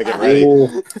 I got to get ready.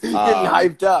 Getting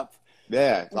hyped up.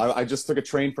 Yeah, I just took a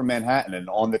train from Manhattan, and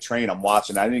on the train, I'm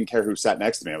watching. I didn't care who sat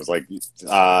next to me. I was like,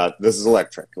 "This is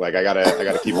electric. Like, I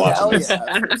gotta keep watching this."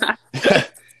 Yeah.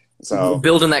 So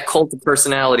building that cult of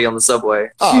personality on the subway.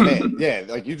 Oh man, yeah,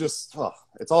 like you just,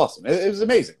 it's awesome. It was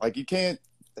amazing. Like you can't.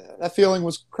 That feeling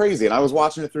was crazy, and I was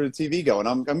watching it through the TV, going,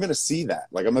 "I'm gonna see that.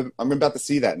 Like I'm about to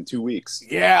see that in 2 weeks."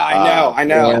 Yeah, I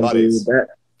know. Yeah, dude,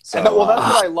 so, well,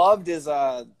 that's what I loved is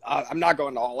I'm not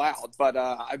going to All Out, but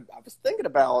I was thinking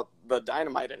about the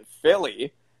Dynamite in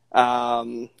Philly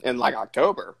in like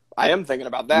October. I am thinking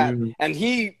about that, and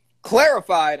he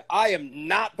clarified I am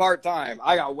not part time.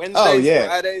 I got Wednesdays,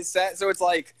 Fridays, Saturdays, so it's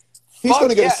like.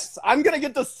 I'm gonna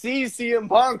get to see CM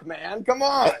Punk, man. Come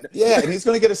on. Yeah, and he's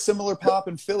gonna get a similar pop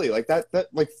in Philly. Like that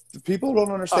like people don't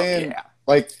understand.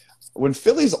 Like when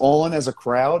Philly's on as a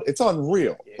crowd, it's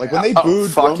unreal. Yeah. Like when they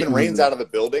booed Roman Reigns out of the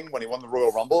building when he won the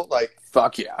Royal Rumble, like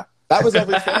fuck yeah. That was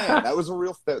every fan. Those were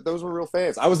real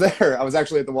fans. I was there. I was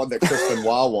actually at the one that Chris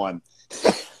Benoit won.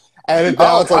 And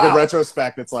now it's like in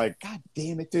retrospect, it's like, God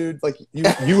damn it, dude! Like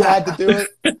you had to do it.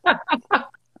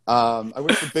 I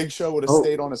wish the Big Show would have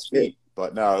stayed on his feet,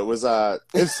 but no, it was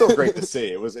still great to see.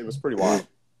 It was pretty wild.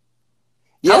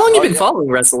 Yeah, how long you been following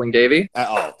wrestling, Davey?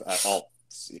 I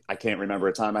can't remember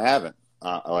a time I haven't.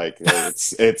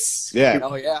 It's yeah.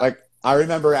 Oh yeah. Like I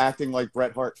remember acting like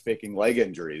Bret Hart faking leg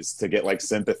injuries to get like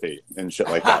sympathy and shit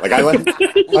like that. Like I learned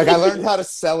how to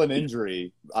sell an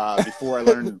injury before I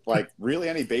learned like really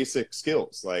any basic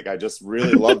skills. Like I just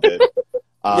really loved it.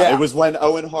 It was when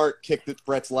Owen Hart kicked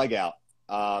Bret's leg out.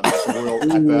 Was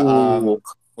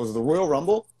it the Royal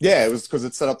Rumble? Yeah, it was because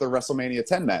it set up the WrestleMania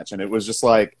 10 match, and it was just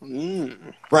like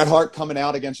Bret Hart coming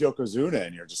out against Yokozuna,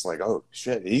 and you're just like, oh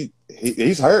shit,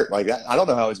 he's hurt. Like I don't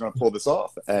know how he's going to pull this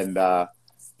off. And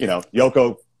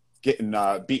Yoko getting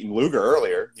beating Luger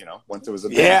earlier, went to his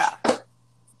advantage. Yeah.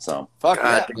 So fuck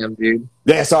damn, dude.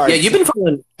 Yeah, sorry. Yeah, you've been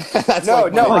following.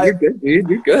 You're good, dude.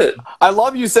 You're good. I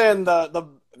love you saying the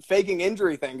faking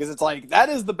injury thing because it's like that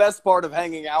is the best part of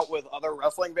hanging out with other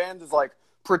wrestling fans is like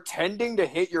pretending to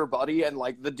hit your buddy and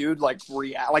like the dude like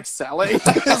react like selling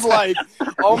is like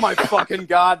oh my fucking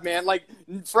god, man. Like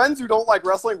friends who don't like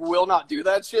wrestling will not do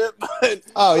that shit, but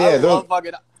I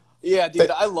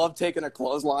love taking a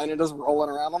clothesline and just rolling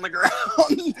around on the ground.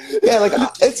 Yeah, like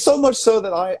it's so much so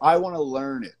that I want to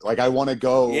learn it. Like I want to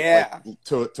go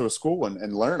to a school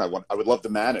and learn. I would love to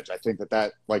manage. I think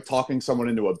that like talking someone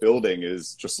into a building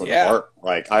is just an art.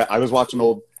 Like I was watching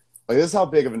old, like this is how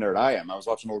big of a nerd I am. I was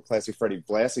watching old Classy Freddie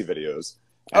Blassie videos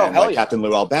and Captain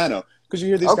Lou Albano because you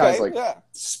hear these guys like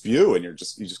spew and you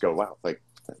just go, wow, like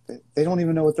they don't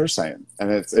even know what they're saying, and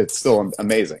it's still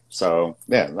amazing. So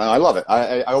yeah, I love it.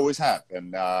 I always have,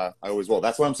 and I always will.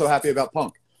 That's why I'm so happy about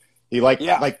Punk. He like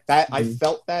that. I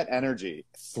felt that energy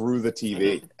through the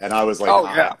TV, and I was like,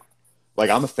 like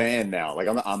I'm a fan now. Like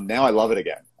I'm now. I love it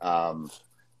again.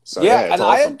 So yeah, and awesome.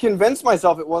 I had convinced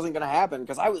myself it wasn't going to happen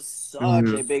because I was such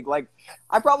a big like.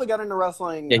 I probably got into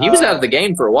wrestling. Yeah, he was out of the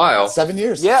game for a while. 7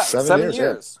 years. Yeah, 7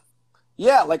 years.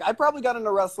 Yeah, like I probably got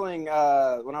into wrestling when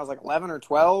I was like 11 or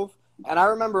 12, and I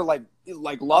remember like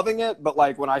loving it, but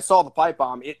like when I saw the pipe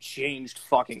bomb, it changed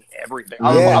fucking everything.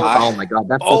 Oh my god,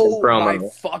 that fucking promo! My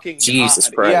fucking Jesus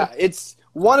god. Christ! Yeah, it's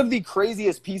one of the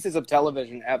craziest pieces of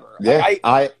television ever. Yeah,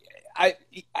 like, I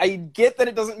get that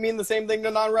it doesn't mean the same thing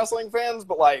to non-wrestling fans,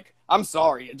 but like, I'm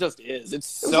sorry, it just is. It's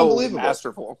so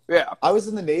masterful. Yeah. I was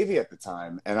in the Navy at the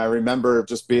time, and I remember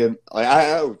just being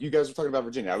like, you guys were talking about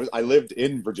Virginia. I lived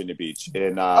in Virginia Beach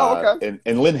in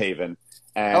in Lynn Haven,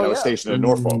 and I was stationed in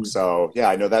Norfolk. So yeah,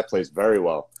 I know that place very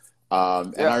well.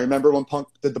 And I remember when Punk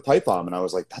did the pipe bomb, and I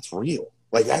was like, that's real.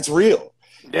 Like, that's real.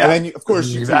 Yeah. And then, of course,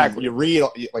 you read,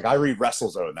 like, I read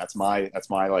WrestleZone. That's my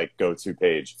like go-to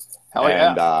page. Hell yeah.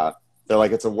 And they're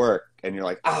like, it's a work, and you're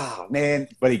like, man,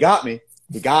 but he got me.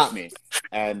 He got me.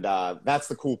 And that's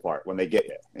the cool part, when they get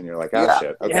you, and you're like,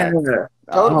 shit, okay. Yeah.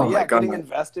 Totally, getting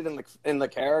invested in the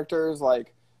characters,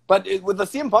 like. But with the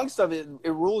CM Punk stuff, it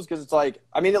rules because it's like,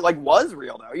 I mean, it like was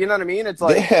real though. You know what I mean? It's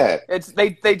like,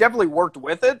 they definitely worked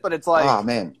with it, but it's like, oh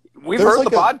man, we've heard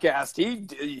the podcast.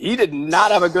 He did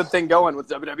not have a good thing going with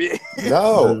WWE.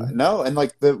 No, and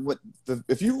like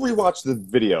if you rewatch the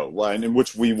video line, in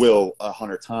which we will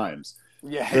 100 times,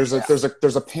 there's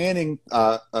a panning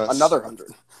another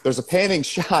 100. There's a panning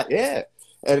shot,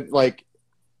 and like,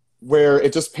 where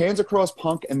it just pans across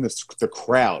Punk and the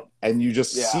crowd, and you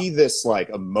just see this like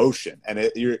emotion, and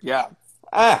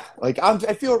like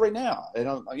I feel it right now, and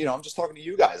I'm just talking to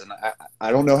you guys, and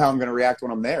I don't know how I'm going to react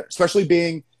when I'm there, especially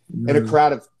being in a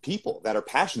crowd of people that are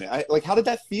passionate. Like, how did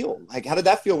that feel? Like, how did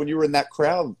that feel when you were in that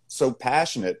crowd, so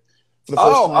passionate? For the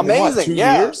first time amazing! In 2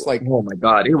 years? Like, oh my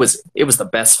god, it was the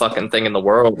best fucking thing in the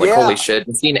world. Like, holy shit,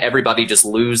 and seeing everybody just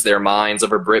lose their minds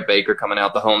over Britt Baker coming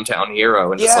out the hometown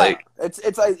hero, and just like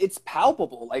it's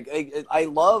palpable. Like, I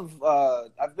love.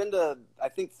 I've been to, I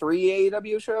think, 3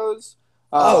 AEW shows.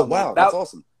 Oh wow, that's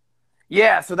awesome.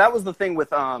 Yeah, so that was the thing with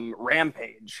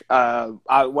RamPaige.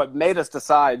 What made us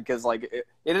decide, because like it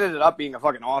ended up being a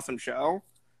fucking awesome show,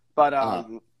 but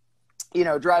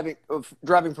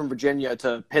driving from Virginia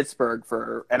to Pittsburgh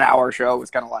for an hour show was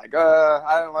kind of like,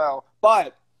 I don't know.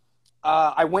 But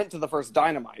I went to the first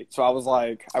Dynamite, so I was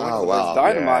like, I went to the first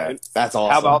Dynamite. Yeah. That's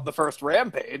awesome. How about the first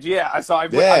RamPaige? Yeah, so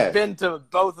I've been to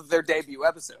both of their debut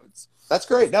episodes. That's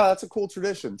great. No, that's a cool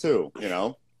tradition too.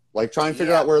 Like, try and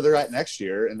figure out where they're at next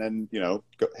year, and then go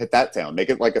hit that town, make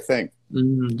it like a thing.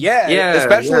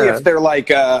 Especially if they're like,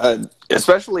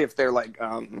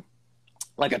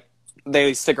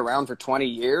 they stick around for 20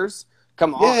 years.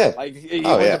 Come on, like you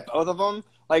went to both of them.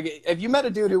 Like, if you met a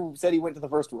dude who said he went to the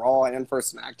first Raw and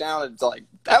first SmackDown, it's like,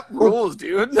 that rules,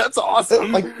 dude. That's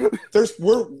awesome. Like,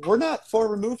 we're not far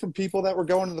removed from people that were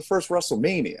going to the first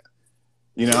WrestleMania.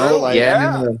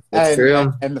 That's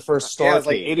true. And the first Starcade. It was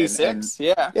like 86.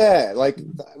 Like,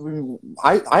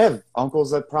 I have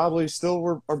uncles that probably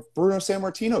still are Bruno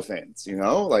Sammartino fans.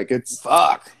 Like, it's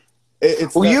fuck.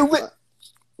 It's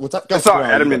what's up? Sorry,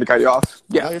 I didn't mean to cut you off.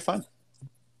 Yeah, no, you're fine.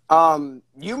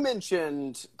 You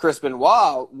mentioned Chris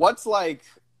Benoit. What's like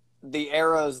the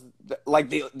eras, like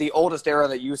the oldest era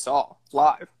that you saw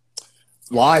live?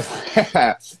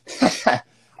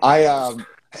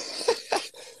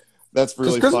 That's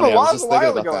really Chris funny. Benoit I was just a thinking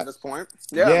while about ago that. at this point.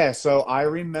 Yeah, so I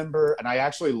remember, and I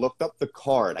actually looked up the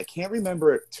card. I can't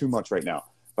remember it too much right now,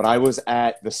 but I was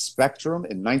at the Spectrum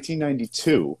in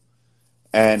 1992,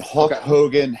 and Hulk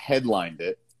Hogan headlined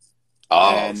it.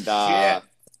 Oh, and,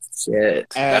 shit.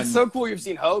 And that's so cool you've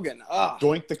seen Hogan. Oh.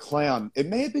 Doink the Clown. It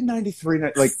may have been 93.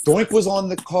 Like, Doink was on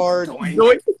the card.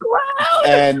 Doink the Clown!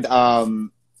 And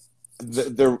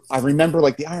I remember,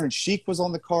 like, the Iron Sheik was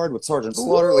on the card with Sergeant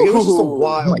Slaughter. Like, it was just a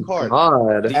wild card.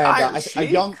 God.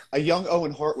 And a young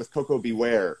Owen Hart with Coco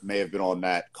Beware may have been on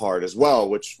that card as well,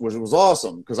 which was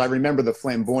awesome, because I remember the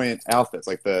flamboyant outfits,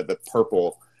 like the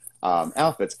purple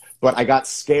outfits. But I got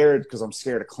scared, because I'm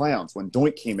scared of clowns. When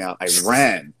Doink came out, I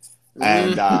ran.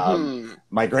 And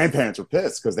my grandparents were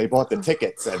pissed because they bought the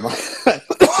tickets. And so,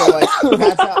 like,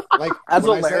 that's how, like, that's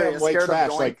when hilarious. I say I'm white trash,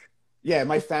 like, yeah,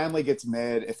 my family gets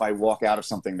mad if I walk out of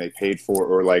something they paid for,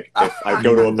 or like if I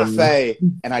go to a buffet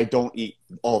and I don't eat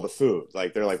all the food.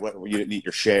 Like, they're like, "What? You didn't eat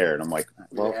your share?" And I'm like,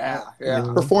 "Well,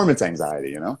 performance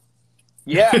anxiety,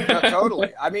 Yeah, no,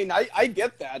 totally. I mean, I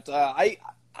get that.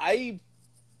 I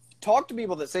talk to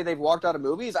people that say they've walked out of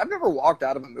movies. I've never walked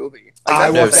out of a movie.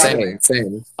 Like,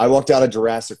 same. I walked out of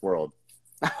Jurassic World.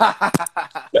 I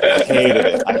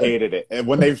hated it. And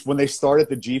when they started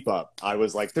the Jeep up, I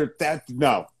was like,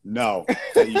 no,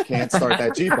 you can't start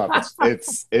that Jeep up.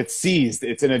 It's seized.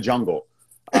 It's in a jungle.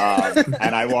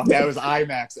 And I walked out. It was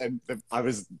IMAX, and I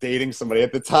was dating somebody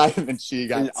at the time, and she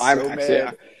got so IMAX, mad.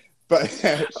 yeah. But she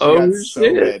got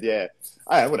so mad, yeah.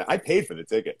 I paid for the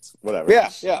tickets. Whatever.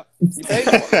 Yeah. You paid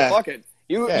for it. Fuck it.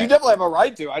 You definitely have a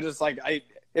right to. I just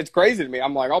it's crazy to me.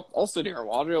 I'm like, I'll sit here and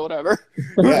watch it, whatever.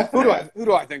 Yeah. Who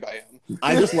do I think I am?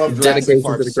 I just love Jurassic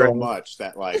Park so much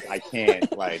that, like, I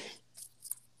can't, like,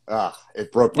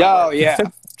 It broke my Oh heart. yeah,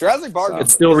 Jurassic Park.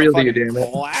 It's still is a real to you, fucking damn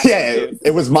it. classic, Yeah, dude.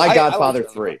 it was My I Godfather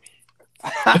like 3.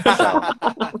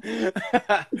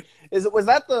 Was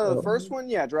that the first one?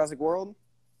 Yeah, Jurassic World.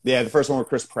 Yeah, the first one with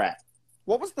Chris Pratt.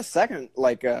 What was the second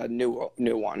new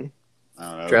one? I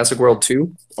don't know. Jurassic World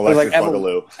 2? Electric like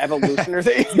Boogaloo. Evolution or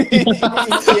thing?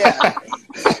 Yeah.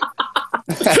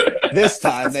 This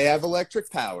time they have electric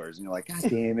powers, and you're like, God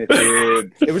damn it,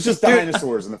 dude! It was just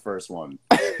dinosaurs in the first one.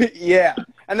 Yeah,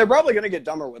 and they're probably gonna get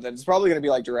dumber with it. It's probably gonna be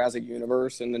like Jurassic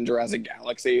Universe and then Jurassic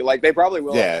Galaxy. Like they probably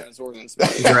will have dinosaurs in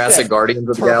space. Jurassic Guardians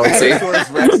of the Galaxy.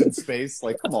 Dinosaurs Rex in space.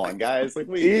 Like, come on, guys! Like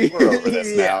we're over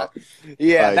this now.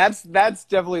 Yeah, Like, that's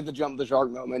definitely the jump the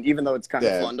shark moment. Even though it's kind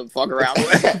of fun to fuck around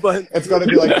with, but it's gonna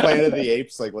be like Planet of the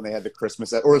Apes, like when they had the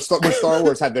Christmas when Star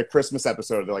Wars had their Christmas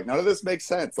episode. They're like, none of this makes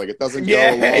sense. Like it doesn't go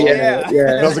along.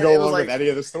 It doesn't go along with any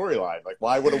of the storyline. Like,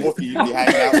 why would a Wookiee be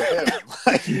hanging out with him?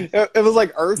 Like, it was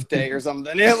like Earth Day or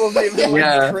something. It wasn't even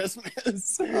like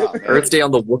Christmas. Oh, Earth Day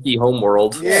on the Wookiee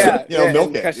homeworld. Yeah,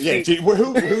 milk it. Yeah,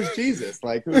 who's Jesus?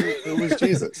 Like, who was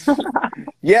Jesus?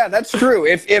 Yeah, that's true.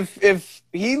 If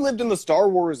he lived in the Star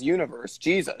Wars universe,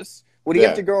 Jesus, would he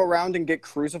have to go around and get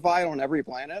crucified on every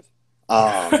planet?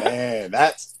 Oh man,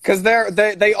 that's because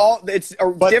it's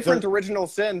a different original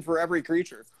sin for every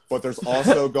creature. But there's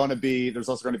also going to be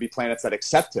planets that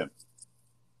accept him.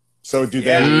 So do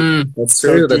they? That's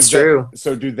true. That's true.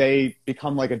 So do they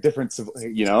become like a different?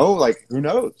 Like who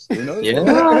knows? Who knows? Yeah.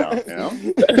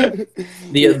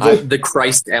 The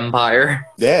Christ Empire.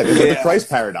 Yeah, this is the Christ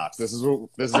paradox. This is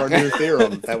our new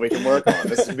theorem that we can work on.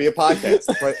 This would be a podcast,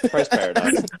 the Christ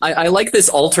paradox. I like this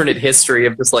alternate history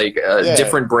of just like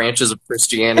different branches of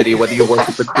Christianity, whether you work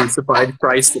with the crucified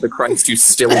Christ or the Christ who's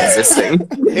still existing.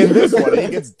 In this one, he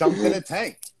gets dumped in a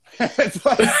tank. It's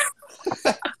like...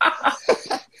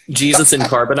 Jesus in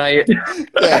carbonite.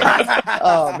 Yeah.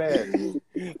 Oh man,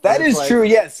 that is true.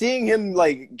 Yeah, seeing him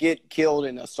like get killed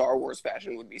in a Star Wars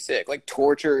fashion would be sick. Like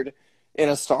tortured in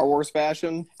a Star Wars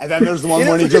fashion. And then there's the one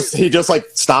when he just like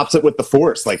stops it with the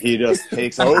Force. Like he just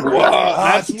takes over.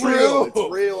 That's real. True.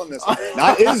 It's real in this.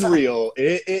 Not is real.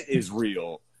 It is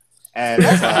real. And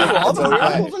all the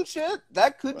miracles and shit.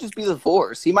 That could just be the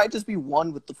Force. He might just be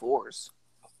one with the Force.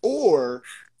 Or.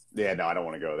 Yeah, no, I don't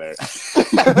want to go there.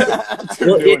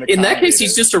 Well, in that case,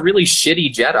 he's just a really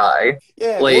shitty Jedi.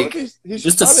 Yeah, like he's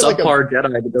just a subpar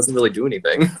Jedi that doesn't really do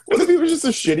anything. What if he was just a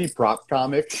shitty prop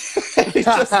comic?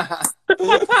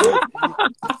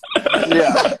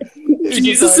 Yeah,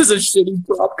 Jesus is a shitty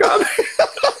prop comic.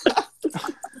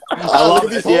 Look at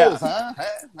these holes, huh?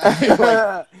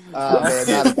 Man,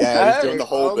 not again. He's doing the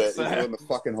whole bit. He's doing the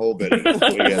fucking whole bit.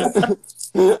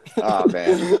 Oh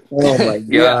man. Oh my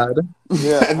god.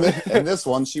 Yeah. And this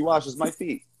one, she washes my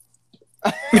feet.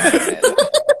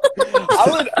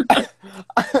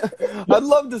 I'd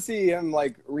love to see him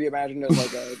like reimagined as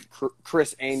like a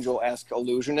Chris Angel-esque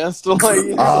illusionist. Like,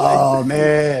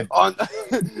 man,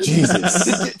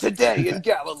 Jesus! Today in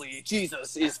Galilee,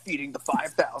 Jesus is feeding the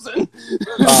 5,000.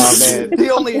 Oh man, he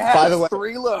only has by the way,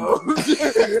 3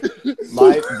 loaves.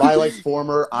 my like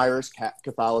former Irish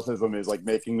Catholicism is like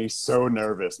making me so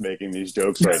nervous making these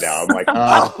jokes right now. I'm like,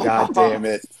 oh god damn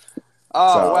it.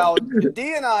 Oh well,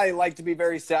 D and I like to be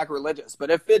very sacrilegious,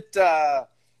 but if it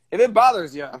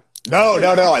bothers you, no,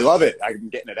 I love it. I'm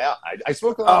getting it out. I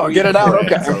spoke a lot. Oh, get it out.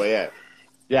 Okay. So yeah.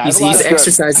 He's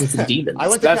exercising some demons. I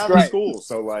went to Catholic school,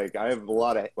 so like I have a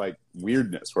lot of like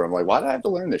weirdness where I'm like, why did I have to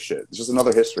learn this shit? It's just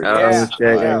another history.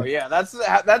 Yeah.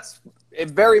 That's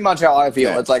very much how I feel.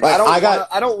 Yeah. It's like I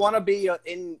don't want to be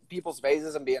in people's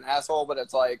faces and be an asshole, but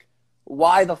it's like,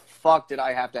 why the fuck did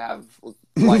I have to have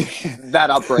like that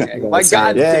upbringing? Like,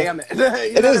 god damn it!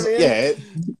 It is. I mean? Yeah,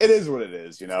 it is what it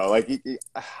is. You know, like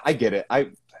I get it. I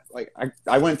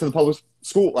went to the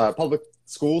public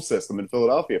school system in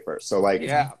Philadelphia first. So like,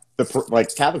 the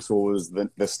Catholic school was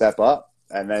the step up,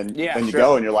 and then you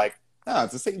go and you're like, no,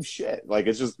 it's the same shit. Like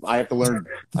it's just I have to learn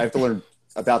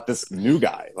about this new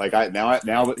guy. Like now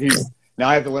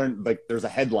I have to learn, like, there's a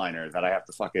headliner that I have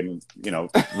to fucking,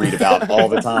 read about all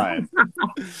the time.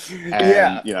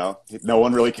 And, no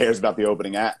one really cares about the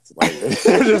opening act. Like,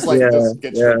 they're just like, just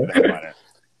get straight to the headliner.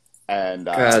 And,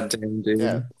 god damn, dude.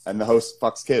 Yeah. And the host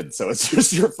fucks kids, so it's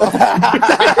just your fault.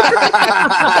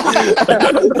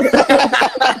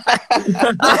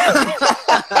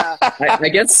 I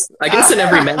guess in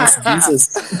every mass,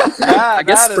 Jesus. I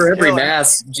guess for every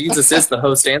mass, Jesus is the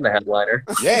host and the headliner.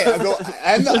 Yeah,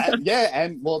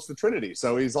 and well, it's the Trinity,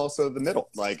 so he's also the middle.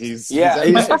 Like he's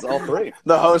all three.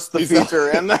 The host, the feature,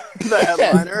 and the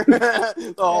headliner,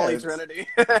 the Holy Trinity.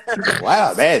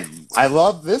 Wow, man, I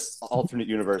love this alternate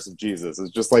universe of Jesus.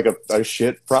 It's just like a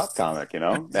shit prop comic, you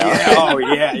know? Yeah. Oh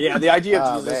yeah. The idea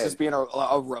of Jesus man. just being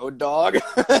a road dog.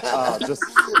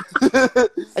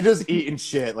 Just eating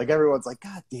shit. Like everyone's like,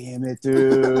 God damn it,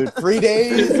 dude! 3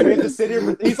 days we have to sit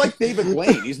here. He's like David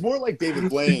Blaine. He's more like David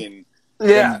Blaine.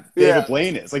 David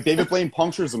Blaine is like David Blaine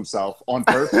punctures himself on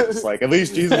purpose. Like at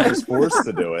least Jesus was forced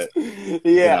to do it.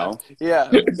 Yeah, you know?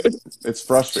 It's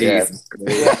frustrating.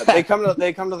 Yeah, they come to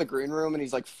the green room and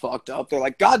he's like fucked up. They're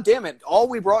like, God damn it! All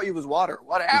we brought you was water.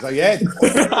 What happened? He's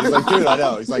like, dude, I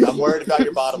know. He's like, I'm worried about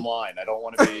your bottom line. I don't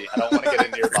want to get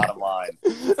into your bottom line.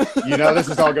 You know, this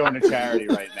is all going to charity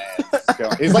right now.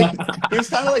 He was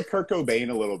kind of like Kurt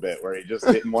Cobain a little bit, where he just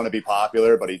didn't want to be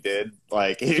popular, but he did.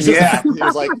 Like he was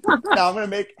like, no, I'm gonna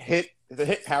make hit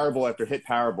parable after hit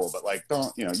parable, but like,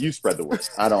 don't, you spread the word.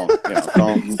 I don't,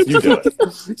 don't, you do it.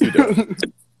 You do it.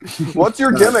 What's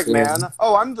your gimmick, man?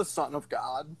 Oh, I'm the son of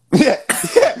God. Yeah.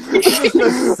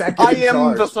 I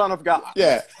am the son of God.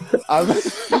 Yeah.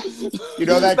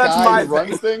 That guy who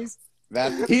runs things?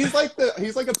 He's like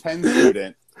a Penn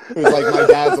student who's like, my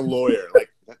dad's a lawyer. Like,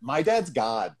 my dad's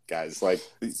God, guys. Like,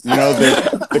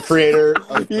 the creator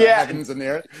of the heavens and the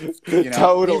earth.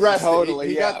 Totally.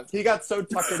 He got so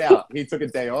tuckered out, he took a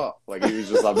day off. Like, he was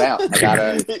just, I'm out.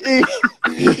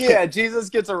 Yeah, Jesus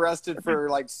gets arrested for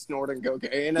like snorting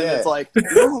cocaine, and it's like,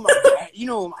 you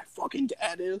know who my fucking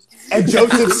dad is. And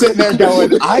Joseph's sitting there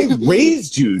going, I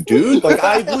raised you, dude. Like,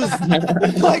 I did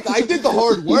the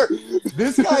hard work.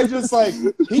 This guy just like,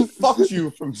 he fucked you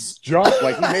from jump.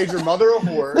 Like, he made your mother a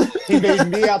whore. He made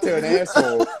me out to an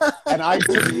asshole, and I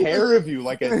took care of you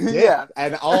like a dick. Yeah.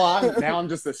 And now I'm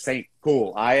just a saint.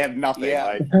 Cool. I have nothing.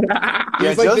 Yeah.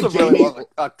 He's like Joseph really was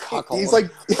a cuckold. He's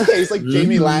like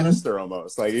Jamie Lannister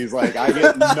almost. Like, he's like, I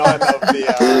get none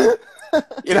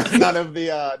of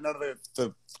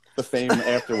the fame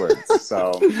afterwards.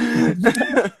 So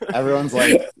everyone's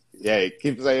like, yeah, he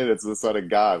keeps saying it's the son of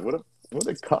God. What a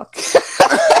cuck.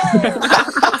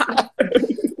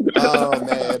 Oh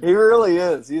man, he really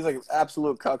is. He's like an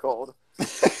absolute cuckold.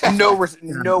 No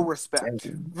respect.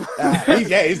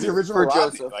 He's the original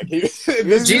Joseph. Like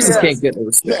Jesus can't get no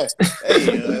respect.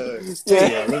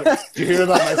 Yeah. Did you hear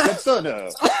about my stepson?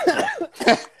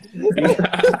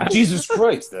 Jesus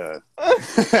Christ.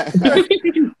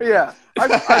 Yeah.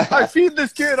 I feed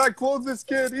this kid. I clothe this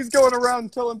kid. He's going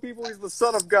around telling people he's the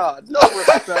son of God. No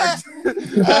respect.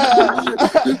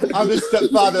 I'm his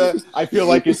stepfather. I feel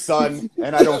like his son,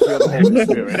 and I don't feel the Holy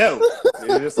Spirit. No.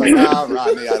 You're just like,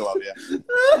 Rodney, I love you.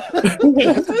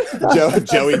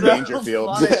 Joey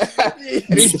Dangerfield. And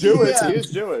he's Jewish. Yeah. He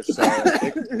is Jewish. So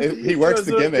he works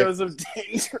the gimmick. Joseph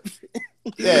Dangerfield.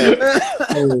 Yeah.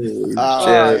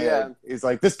 He's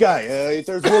like, this guy,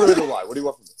 there's water in the wine. What do you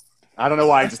want from me? I don't know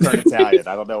why I just turned Italian.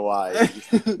 I don't know why.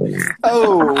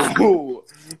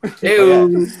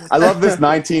 Ew. I love this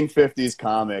 1950s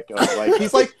comic of like,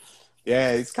 he's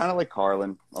kind of like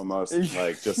Carlin almost,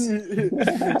 like just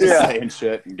saying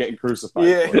shit and getting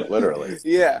crucified for it, literally.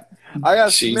 Yeah. I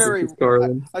asked Mary.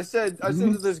 I said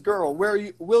to this girl,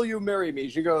 will you marry me?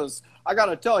 She goes, I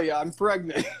gotta tell you, I'm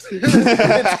pregnant.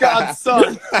 It's God's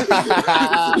son.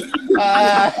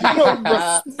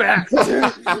 No respect.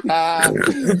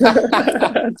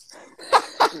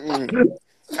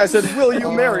 I said, will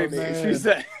you marry me? Man. She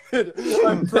said,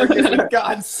 I'm pregnant with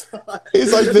God's son.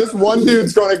 He's like, this one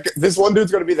dude's gonna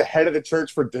be the head of the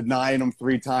church for denying him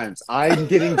 3 times. I'm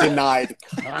getting denied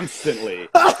constantly.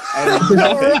 And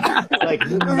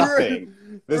nothing.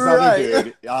 This other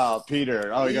dude,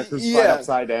 Peter. Oh, he got crucified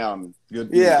upside down.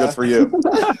 Good for you.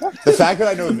 The fact that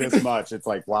I know this much, it's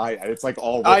like, why? It's like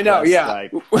all. I know, yeah.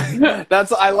 Like,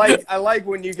 I like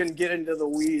when you can get into the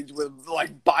weeds with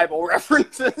like Bible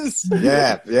references.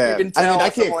 Yeah. I mean, I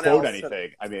can't quote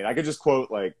anything. I mean, I could just quote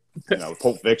like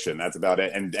Pulp Fiction. That's about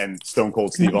it. And Stone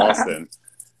Cold Steve Austin.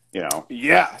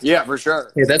 Yeah, for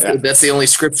sure. Yeah, that's the only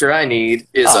scripture I need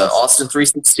is Austin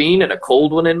 3:16 and a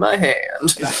cold one in my hand.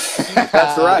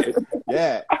 That's right.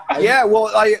 Yeah.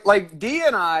 Well, like Dee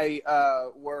and I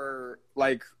were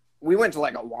like, we went to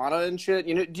like Awana and shit.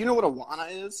 Do you know what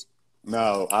Awana is?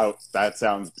 No. It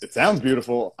sounds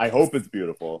beautiful. I hope it's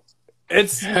beautiful.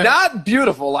 It's not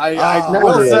beautiful. I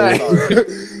will say,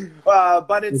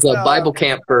 but it's a Bible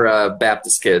camp for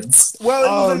Baptist kids.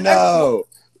 Well,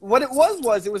 what it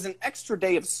was an extra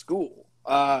day of school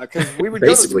because we would go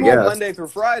to school Monday through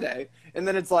Friday, and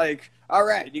then it's like, all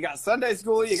right, you got Sunday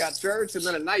school, you got church, and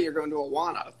then at night you're going to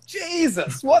Awana.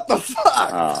 Jesus, what the fuck?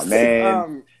 Oh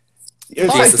man. You're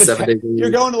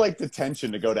going to like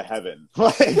detention to go to heaven.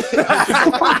 That's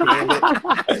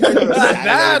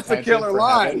a killer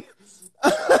line.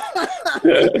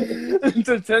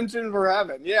 Detention for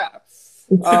heaven. Yeah.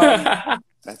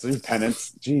 That's your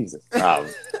penance. Jesus.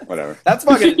 Whatever. That's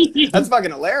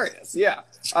fucking hilarious. Yeah.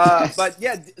 But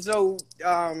yeah, so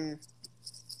I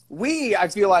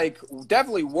feel like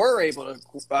definitely were able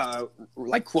to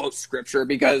like quote scripture,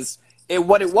 because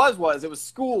what it was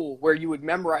school where you would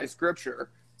memorize scripture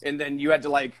and then you had to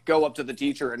like go up to the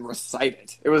teacher and recite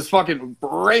it. It was fucking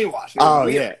brainwashing. Oh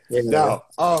yeah. No.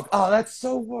 Oh, that's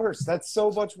so worse. That's so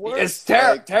much worse. It's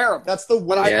terrible. That's the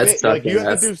worst. Yeah, bit. Like you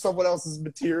have to do someone else's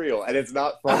material, and it's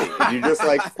not funny. And you're just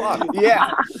like, fuck.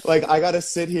 Yeah. Like I gotta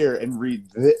sit here and read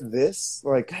this.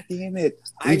 Like, God damn it.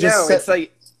 I know. It's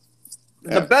like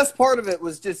the best part of it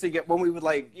was just to get when we would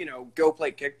like go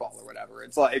play kickball or whatever.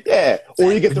 It's like or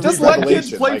you get to just read let Revelation.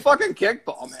 kids play fucking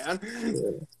kickball, man.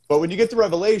 But when you get to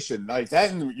Revelation, like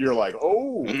then you're like,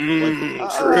 oh,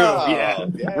 true, yeah.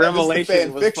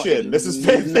 Revelation This is fan fiction. This is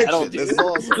fan fiction. This is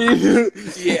awesome.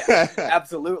 Yeah,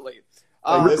 absolutely.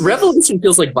 Revelation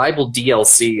feels like Bible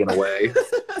DLC in a way.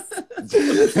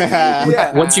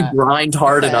 Yeah. Once you grind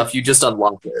hard enough, you just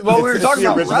unlock it. Well, we were talking The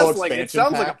about original wrestling. It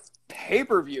expansion sounds like a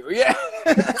pay-per-view. Yeah.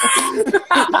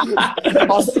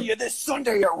 I'll see you this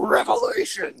Sunday at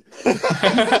Revelation.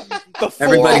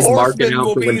 Everybody's marking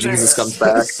out for when Jesus comes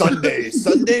back. Sunday.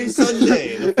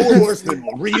 The four horsemen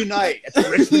will reunite at the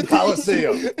Richmond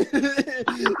Coliseum.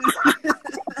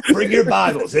 Bring your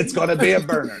Bibles. It's going to be a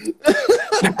burner.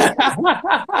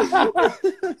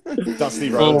 Dusty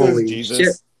Rhodes Holy is Jesus.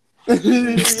 shit.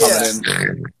 Coming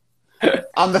in.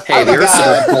 I'm the Hey, the Earth's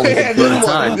guy. gonna fall And into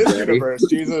time, in this Davey. universe,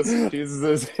 Jesus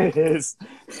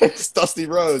is Dusty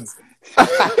Rhodes. And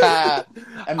the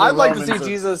I'd like to see Romans are-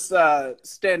 Jesus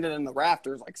standing in the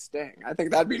rafters like Sting. I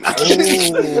think that'd be nice. Ooh,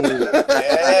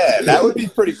 yeah, that would be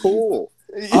pretty cool.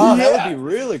 Oh, that would be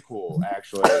really cool,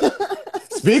 actually.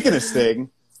 Speaking of Sting,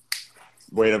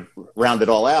 way to round it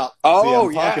all out. Oh,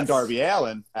 CM Punk and yes. Darby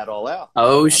Allin at All Out.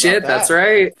 Oh How shit, about that? that's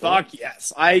right. Fuck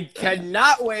yes. I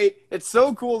cannot wait. It's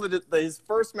so cool that his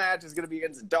first match is going to be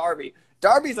against Darby.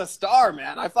 Darby's a star,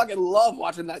 man. I fucking love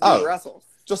watching that dude wrestle.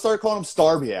 Just start calling him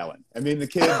Starby Allin. I mean, the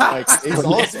kid, like, he's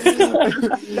awesome.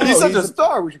 He's such a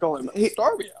star. We should call him Darby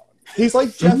Allin. He's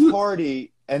like Jeff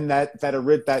Hardy and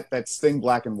that Sting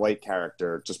black and white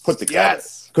character just put together.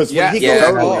 Yes. Because when he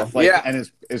Yeah. goes off, like, Yeah. and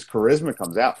his charisma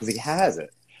comes out, because he has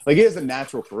it. Like, he has a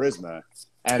natural charisma,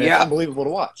 and it's unbelievable to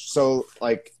watch. So,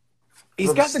 like,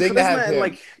 he's got the Sting to have charisma and, him-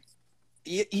 like,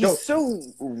 he's so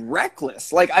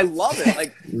reckless. Like, I love it.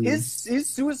 Like, his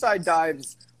suicide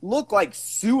dives look like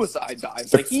suicide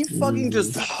dives. Like, he fucking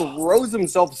just throws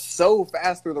himself so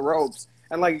fast through the ropes.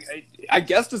 And, like, I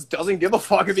guess just doesn't give a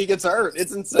fuck if he gets hurt.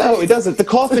 It's insane. No, he doesn't. The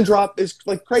coffin drop is,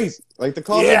 like, crazy. Like, the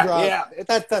coffin drop, yeah.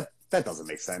 that doesn't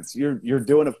make sense. You're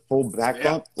doing a full back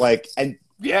bump, like, and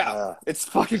yeah, it's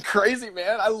fucking crazy,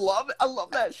 man. I love it. I love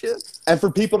that shit. and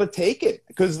for people to take it,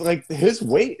 because like his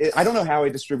weight, I don't know how he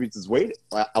distributes his weight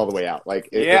all the way out. Like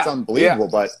it's unbelievable,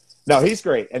 but no, he's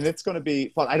great, and it's going to be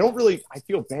fun. I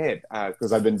feel bad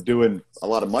because I've been doing a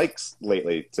lot of mics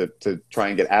lately to try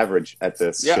and get average at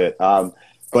this shit. But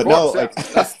no, like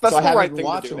that's so I haven't right been thing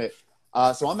watching to do.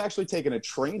 it. So I'm actually taking a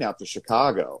train out to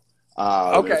Chicago.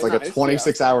 Okay, it's like a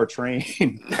 26-hour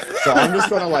train. So I'm just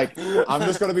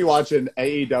gonna be watching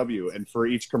AEW, and for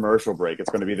each commercial break, it's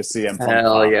gonna be the CM Punk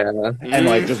Hell yeah. and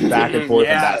like just back and forth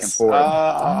and back and forth.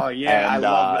 Oh yeah, And, I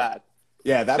love that.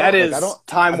 Yeah, That is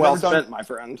time well I've never spent, done- my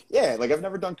friend. Yeah, like I've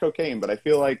never done cocaine, but I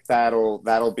feel like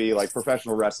that'll be like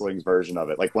professional wrestling's version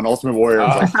of it. Like when Ultimate Warrior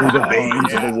was like through the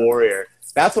veins of the Warrior.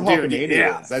 That's what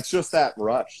Hulkamania is. That's just that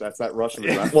rush. That's that rush of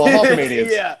adrenaline. Well,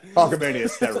 Hulkamania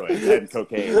is steroids and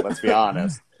cocaine. Let's be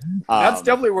honest. That's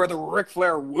definitely where the Ric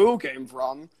Flair woo came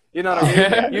from. You know what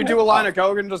I mean? You do a line of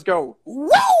coke and just go, woo!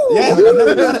 Yeah, like I've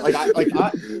never done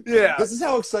it. Yeah. This is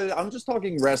how excited I'm just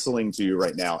talking wrestling to you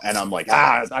right now, and I'm like,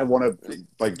 I want to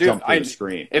like jump through the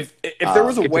screen. If there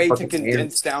was a Get way the to fucking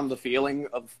condense down the feeling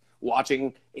of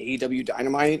watching AEW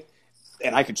Dynamite,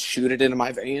 and I could shoot it into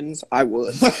my veins, I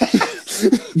would.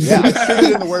 Yeah, I'd shoot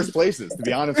it in the worst places. To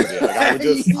be honest with you, like I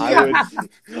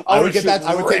would get that.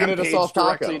 I would take it into soft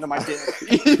directly taco. into my dick.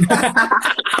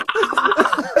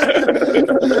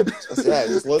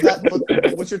 Just load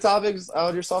that. What's your topics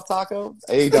on your soft taco?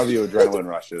 AEW adrenaline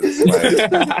rushes.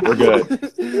 Like, we're good.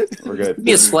 We're good. Give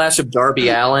me a splash of Darby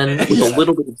Allin with a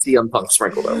little bit of CM Punk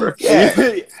sprinkled over. Yeah,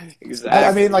 Exactly.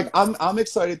 I mean, like I'm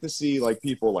excited to see like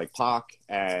people like Pac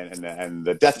and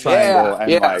the Death Triangle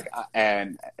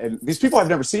and these people I've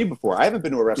never seen before. I haven't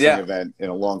been to a wrestling event in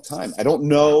a long time. I don't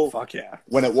know Fuck yeah.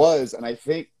 when it was, and I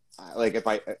think like if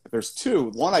there's two,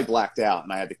 one I blacked out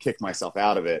and I had to kick myself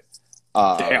out of it.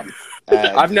 Damn. And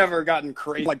I've never gotten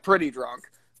crazy, like pretty drunk.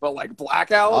 but like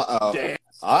blackout. Uh-oh.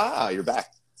 Damn, You're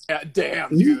back. yeah,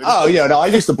 damn, dude. Oh, yeah, no, I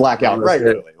used to black out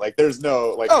regularly. Like, there's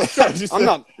no, like, Oh, sure. I'm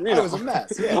not, I was a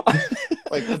mess, yeah.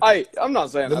 Like, I'm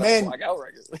not saying the that man- I black out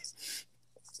regularly.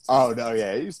 oh, no,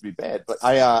 yeah, it used to be bad. But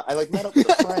I like, met up with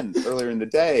a friend earlier in the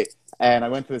day, and I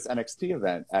went to this NXT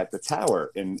event at the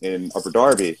Tower in Upper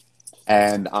Darby,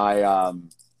 and I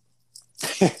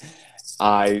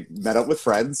met up with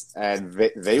friends, and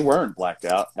they weren't blacked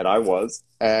out, and I was.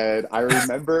 And I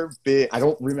remember I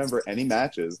don't remember any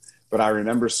matches, but I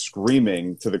remember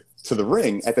screaming to the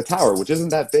ring at the Tower, which isn't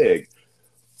that big.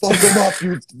 Fuck him up,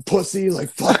 you pussy! Like,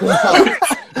 fuck him up.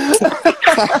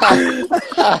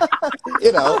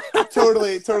 You know,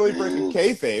 totally breaking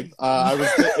kayfabe.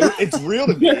 It's real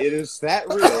to me. It is that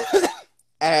real.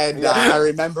 And I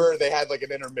remember they had like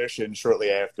an intermission shortly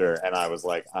after, and I was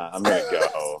like, I'm gonna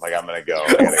go. Like, I'm gonna go.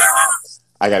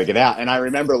 I gotta get out. And I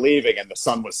remember leaving, and the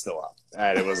sun was still up.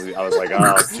 And I was like,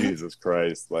 oh, Jesus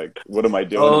Christ! Like, what am I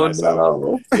doing to myself?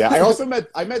 No. Yeah, I also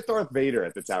met Darth Vader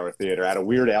at the Tower Theater at a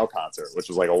Weird Al concert, which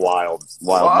was like a wild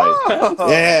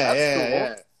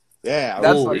night. Yeah.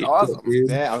 That's Holy awesome. dude.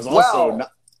 Yeah, I was also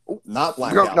not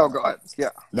blacked out. No, go ahead. Yeah.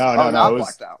 No. Not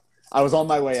blacked out. I was on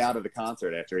my way out of the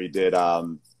concert after he did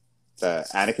the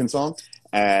Anakin song,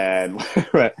 and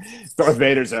Darth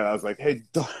Vader's there. I was like, "Hey,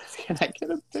 Darth, can I get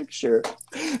a picture?"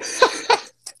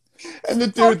 And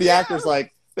the actor's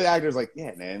like,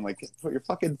 "Yeah, man, like, you're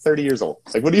fucking 30 years old.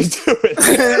 Like, what are you doing?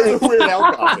 It's a Weird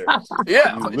Al concert.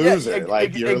 Yeah, You loser.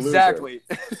 Like, you're exactly.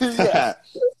 a loser." Yeah.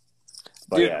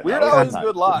 But Dude, yeah, Weird Al is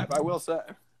good live, I will say.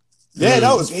 Yeah,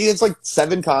 no, it's like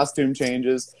 7 costume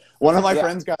changes. One of my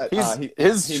friends got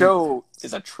his show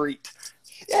is a treat.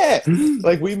 Yeah,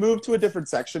 like, we moved to a different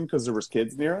section because there was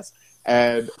kids near us,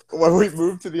 and when we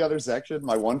moved to the other section,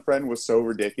 my one friend was so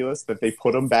ridiculous that they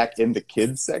put him back in the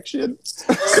kids section,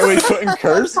 so he couldn't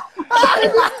curse.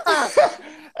 And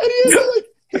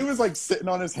he was like sitting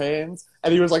on his hands,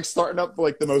 and he was like starting up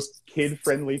like the most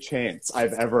kid-friendly chants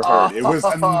I've ever heard. It was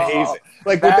amazing.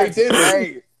 Like, what they did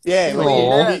was. Yeah,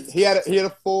 like he had a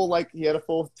full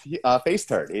face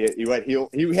turn. He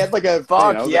had like a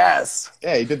fuck, you know, yes.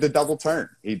 Yeah, he did the double turn.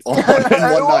 He on one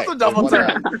night. The double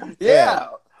turn. Yeah.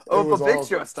 Oh, the Big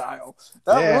Show style.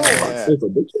 That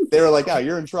rules. They were like, "Oh,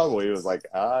 you're in trouble." He was like,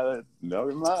 "No,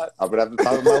 you're not. I'm gonna have the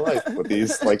time of my life with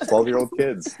these like 12-year-old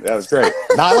kids." That was great.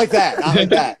 Not like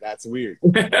that. That's weird.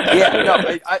 Yeah,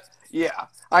 no,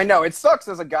 I know. It sucks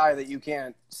as a guy that you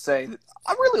can't say that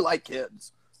I really like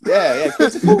kids. Yeah,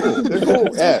 kids are cool. They're cool.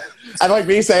 Yeah, and like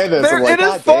me saying this, I'm like, it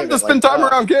is fun to spend time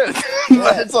around kids.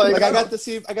 It's like I got to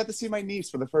see my niece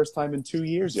for the first time in 2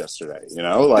 years yesterday. You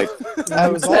know, like,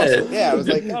 that was awesome. Yeah, I was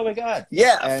like, oh my god.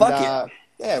 Yeah, and, fuck yeah.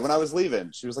 Yeah, when I was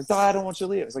leaving, she was like, "No, I don't want you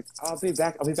to leave." I was like, "I'll be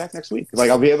back next week. Like,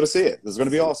 I'll be able to see it. This is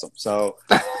gonna be awesome." So,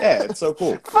 yeah, it's so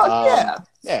cool. Fuck yeah.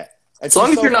 Yeah. As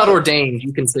long as you're not ordained,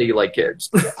 you can say you like kids.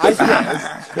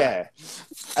 Yeah.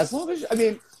 As long as, I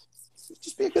mean,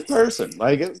 just be a good person.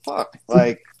 Like, fuck.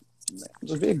 Like,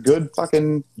 just be a good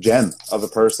fucking gem of a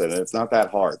person. It's not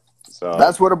that hard. So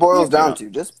that's what it boils down to.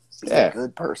 Just be a Yeah.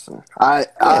 good person. I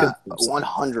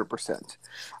 100%.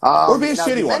 Or be a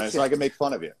shitty one, so I can make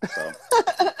fun of you. So.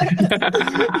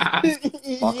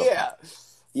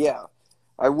 Yeah.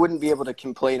 I wouldn't be able to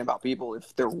complain about people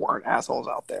if there weren't assholes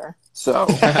out there. So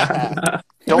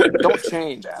don't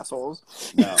change, assholes.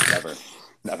 No,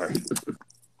 never.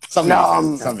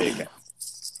 Somebody can.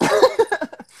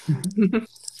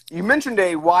 You mentioned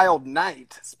a wild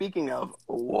night. Speaking of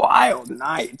wild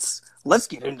nights, let's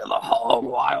get into the Hog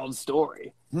Wild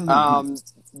story.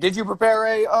 Did you prepare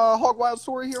a Hog Wild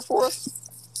story here for us?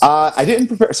 I didn't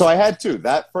prepare. So I had 2.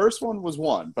 That first one was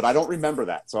 1, but I don't remember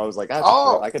that. So I was like,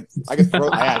 I could throw.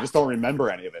 I just don't remember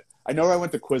any of it. I know I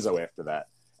went to Quizzo after that,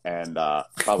 and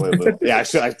probably a little. Yeah, I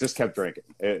just kept drinking.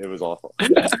 It was awful.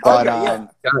 But God damn.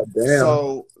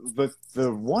 so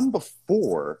the one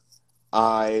before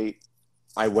I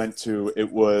went to,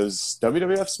 it was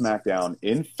WWF SmackDown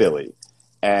in Philly,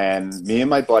 and me and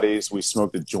my buddies, we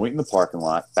smoked a joint in the parking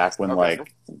lot back when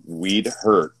like weed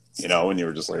hurt. You know, and you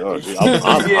were just like, "Oh, geez, I'm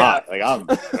hot. Like, I'm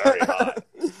very hot."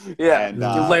 Yeah, and,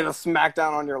 you lay the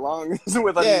smackdown on your lungs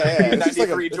with a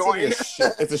 93 joint. It's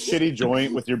a shitty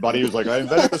joint with your buddy who's like, "I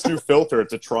invented this new filter.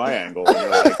 It's a triangle." And you're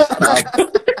like,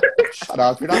 "Shut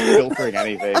up! You're not filtering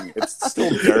anything. It's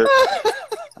still dirt."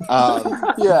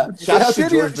 Shout out to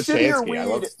George Bachansky. I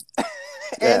love.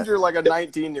 And you're like a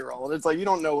 19-year-old. It's like you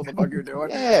don't know what the fuck you're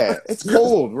doing. Yeah, it's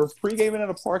cold. We're pre-gaming in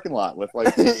a parking lot with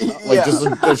just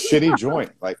a shitty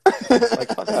joint. Like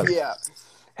fuck up. Yeah.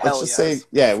 let's just say,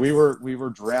 yeah, we were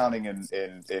drowning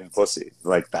in pussy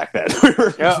like back then. we were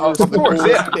Of some course, coolest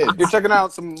yeah. kids. You're checking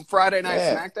out some Friday Night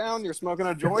Yeah. SmackDown. You're smoking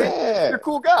a joint. Yeah. You're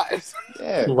cool guys.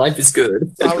 Yeah, Life is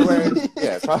good. probably wearing,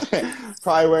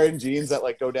 probably wearing jeans that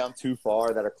like go down too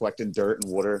far, that are collecting dirt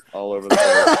and water all over the place.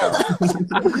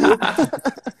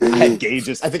 I had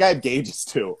gauges. I think I had gauges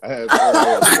too. So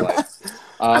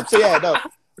yeah, no.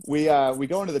 We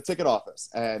go into the ticket office,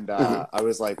 and I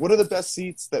was like, "What are the best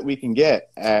seats that we can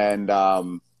get?" And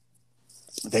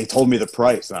they told me the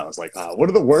price, and I was like, "What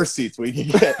are the worst seats we can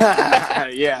get?"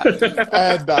 Yeah.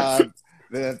 And that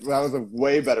was a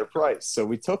way better price. So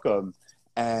we took them,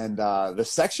 and the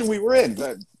section we were in,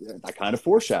 I kind of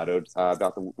foreshadowed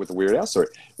about with the Weird Al story.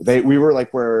 We were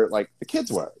like where like the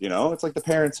kids were, you know. It's like the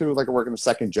parents who like are working a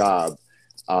second job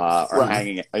are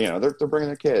hanging, you know, they're bringing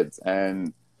their kids.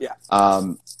 And yeah,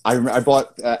 I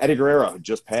bought Eddie Guerrero had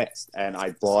just passed, and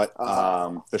I bought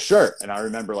the shirt, and I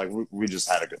remember like we just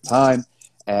had a good time,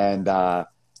 and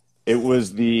it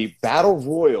was the battle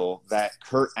royal that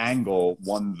Kurt Angle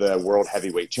won the World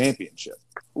Heavyweight Championship.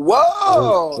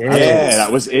 Whoa! Yeah,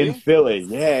 That was in Philly.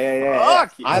 Yeah.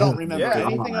 Fuck yeah. I don't remember Yeah.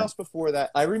 anything else before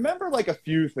that. I remember like a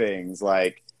few things,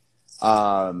 like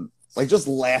just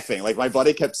laughing. Like my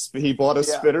buddy he bought a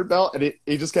spinner belt, and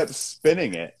he just kept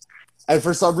spinning it. And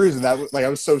for some reason, I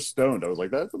was so stoned. I was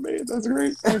like, "That's amazing. That's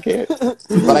great." I can't,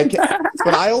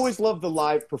 but I always loved the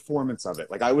live performance of it.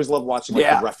 Like I always loved watching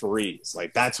the referees.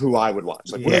 Like that's who I would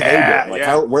watch. Like what are they doing?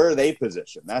 Like where are they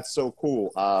positioned? That's so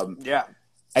cool.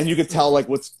 And you could tell like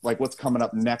what's coming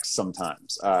up next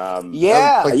sometimes. I agree.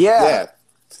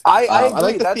 I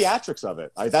like the theatrics of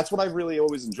it. That's what I really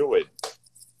always enjoyed.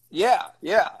 Yeah.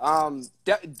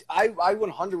 I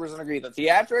 100% agree. The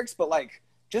theatrics, but like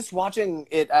just watching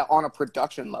it on a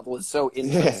production level is so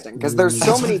interesting because there's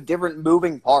so many different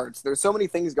moving parts. There's so many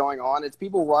things going on. It's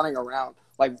people running around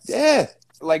like the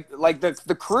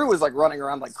crew is like running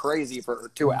around like crazy for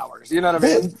 2 hours. You know what I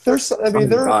mean? They're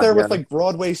up there with like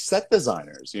Broadway set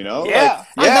designers. You know?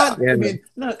 I mean,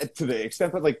 not to the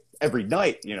extent, but like every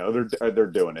night, you know, they're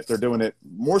doing it. They're doing it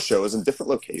more shows in different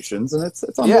locations, and it's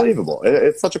unbelievable.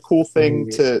 It's such a cool thing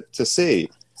to see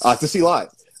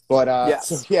live. But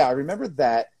I remember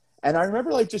that, and I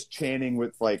remember like just chanting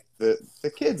with like the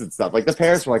kids and stuff. Like the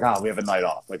parents were like, we have a night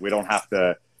off. Like we don't have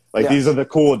to. Like these are the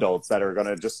cool adults that are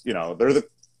gonna just, you know, they're the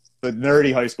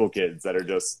nerdy high school kids that are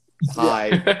just high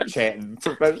chanting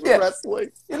professional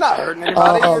wrestling. You're not hurting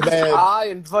anybody. You're just high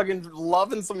and fucking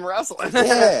loving some wrestling.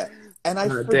 And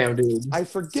damn dude, I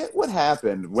forget what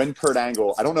happened when Kurt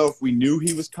Angle. I don't know if we knew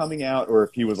he was coming out or if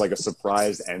he was like a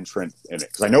surprise entrant in it,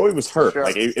 because I know he was hurt.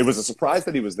 Like it was a surprise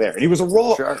that he was there, and he was a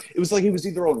Raw. It was like he was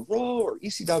either on Raw or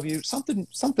ECW.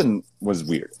 Something was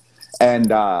weird, and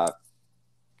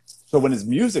so when his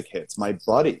music hits, my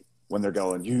buddy, when they're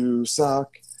going, "You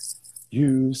suck,"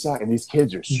 and these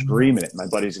kids are screaming it, my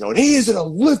buddy's going, "He is an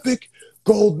Olympic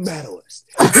gold medalist.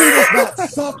 He does not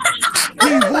suck.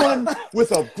 He won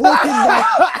with a broken neck.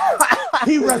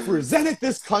 He represented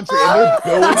this country," and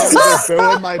they're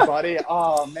booing my buddy.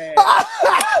 Oh man,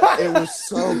 it was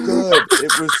so good.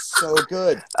 It was so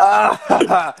good.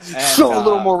 Show a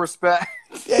little more respect.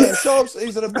 Yeah,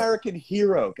 he's an American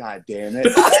hero. God damn it!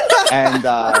 And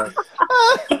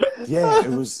it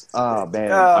was. Oh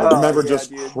man, I remember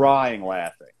just crying,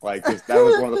 laughing. Like that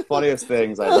was one of the funniest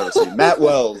things I've ever seen.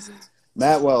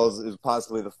 Matt Wells is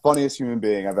possibly the funniest human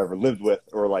being I've ever lived with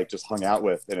or like just hung out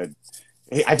with.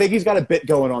 I think he's got a bit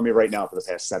going on me right now for the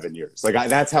past 7 years. Like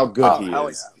that's how good he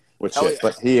is with shit.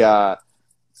 But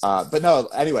but no.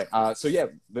 Anyway,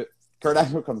 but Kurt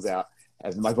Angle comes out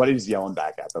and my buddy's yelling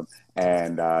back at them,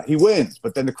 and he wins.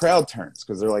 But then the crowd turns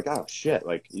because they're like, "Oh shit!"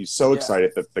 Like he's so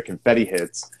excited that the confetti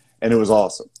hits, and it was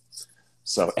awesome.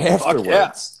 So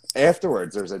afterwards,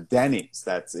 there's a Denny's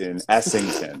that's in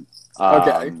Essington.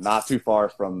 Not too far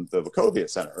from the Wachovia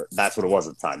Center. That's what it was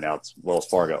at the time. Now it's Wells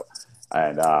Fargo.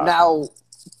 And now,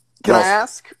 can I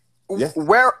ask,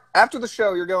 where after the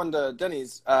show you're going to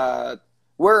Denny's?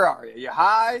 Where are you? You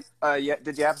high?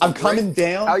 Did you have some drink? Coming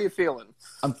down. How you feeling?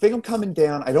 I'm coming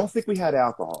down. I don't think we had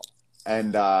alcohol.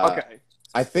 And I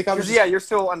think I was. You're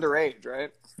still underage,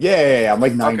 right? Yeah. I'm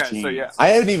like 19. Okay, so I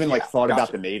hadn't even thought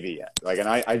about the Navy yet. Like, and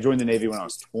I joined the Navy when I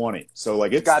was 20. So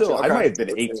like it's still. I might have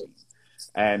been 18.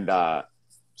 And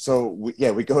so we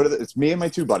go to it's me and my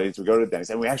two buddies. We go to the Denny's,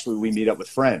 and we meet up with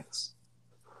friends.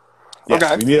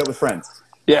 Yes, we meet up with friends.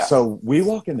 Yeah. So we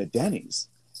walk in the Denny's,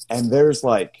 and there's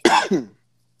like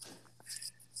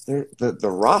the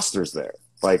roster's there,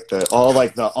 like all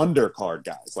the undercard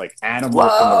guys, like Animal from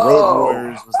the Road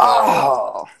Warriors was there.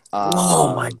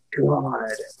 Oh my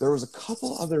god! There was a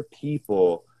couple other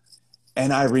people,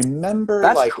 And I remember,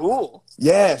 That's like, cool.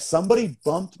 yeah, somebody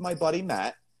bumped my buddy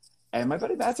Matt, and my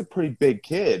buddy Matt's a pretty big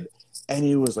kid, and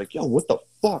he was like, "Yo, what the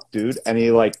fuck, dude?" And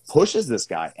he like pushes this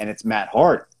guy, and it's Matt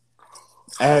Hardy.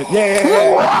 And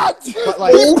What? But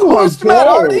like, He pushed Matt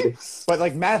Hardy? But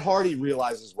like Matt Hardy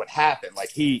realizes what happened. Like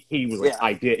he was like, Yeah.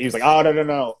 I did. He was like, oh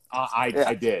no, Yeah.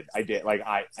 I did. Like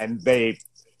and they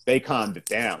calmed it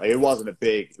down. Like, it wasn't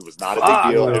it was not a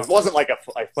big deal. It wasn't like a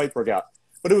fight broke out,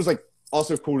 but it was like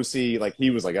also cool to see. Like he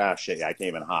was like, ah shit, yeah, I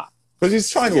came in hot because he's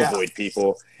trying to avoid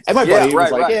people. And my buddy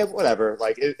was like, yeah, whatever.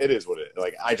 Like it is what it is.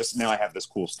 Like now I have this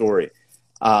cool story.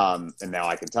 And now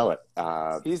I can tell it.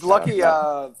 He's lucky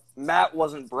Matt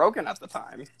wasn't broken at the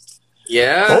time.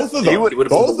 Yeah. Both of them.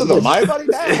 Both of them. My buddy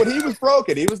Matt, when he was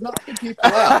broken, he was knocking people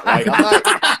out. Like, I'm not.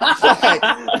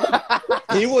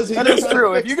 Like, he was. That is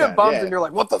true. If you get bumped and you're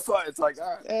like, what the fuck? It's like,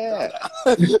 all right.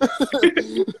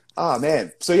 Yeah. Oh,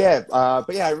 man. So, yeah.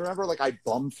 But, yeah, I remember, like, I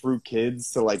bummed through kids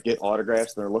to, like, get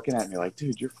autographs. And they're looking at me like,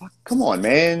 dude, come on,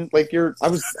 man. Like,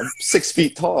 I'm 6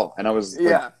 feet tall. And I was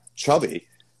like, chubby.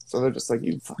 So they're just like,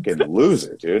 you fucking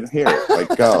loser, dude. Here, like,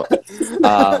 go.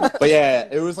 But yeah,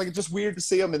 it was like just weird to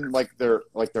see them in like their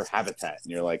habitat,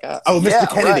 and you're like, oh, Mr.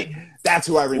 Kennedy. Right. That's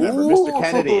who I remember, Mr.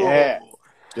 Kennedy. Yeah,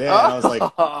 yeah. And I was like,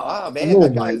 oh man,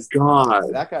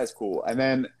 that guy's cool. And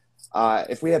then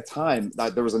if we had time,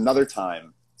 there was another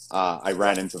time I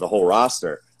ran into the whole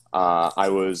roster. I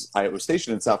was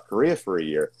stationed in South Korea for a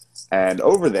year, and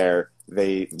over there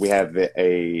we have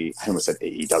I almost said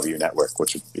ADeeW network,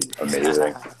 which would be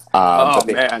amazing.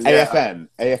 Man,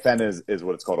 AFN is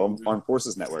what it's called, Armed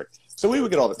Forces Network. So we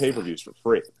would get all the pay-per-views for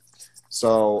free.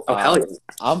 So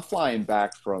I'm flying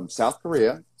back from South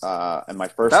Korea, and my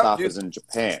first stop is in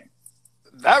Japan.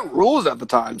 That rules at the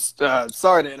time.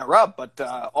 Sorry to interrupt, but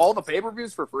all the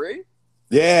pay-per-views for free?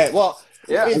 Yeah, well,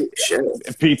 yeah. I mean,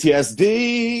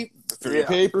 PTSD, 3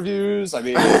 pay-per-views. I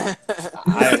mean,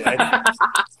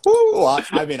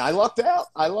 I lucked out.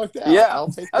 Yeah,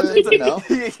 I'll take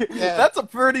the, That's a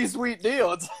pretty sweet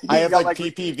deal. I have like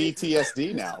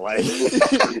PPVTSD now. Like,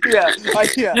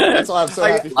 yeah. That's why I'm so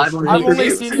happy. I've only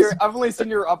seen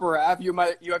your upper half. You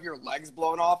have your legs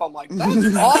blown off. I'm like,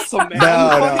 that's awesome, man.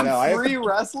 No. Free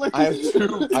wrestling. I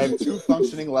have two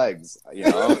functioning legs.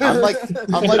 You know, I'm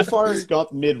like Forrest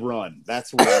Gump mid-run.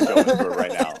 That's what I'm going for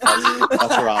right now.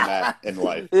 That's where I'm at in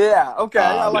life. Yeah. Okay.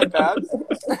 I like that.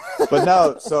 But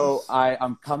no, so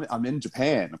I'm in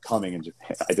Japan. I'm coming in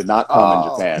Japan. I did not come in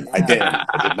Japan. Yeah.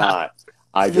 I did not.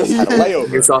 I just had a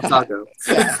layover. Your soft taco.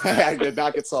 I did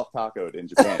not get soft tacoed in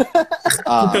Japan.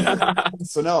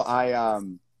 So no,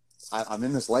 I'm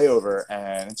in this layover,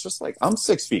 and it's just like I'm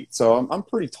 6 feet, so I'm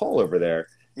pretty tall over there.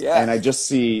 Yeah. And I just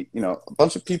see a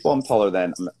bunch of people I'm taller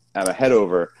than. I'm a head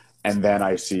over. And then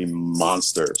I see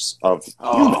monsters of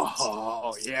humans.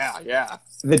 Oh, yeah.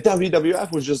 The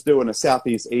WWF was just doing a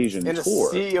Southeast Asian tour. In a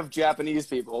sea of Japanese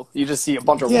people. You just see a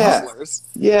bunch of wrestlers.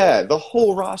 Yeah, the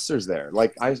whole roster's there.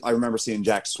 Like, I remember seeing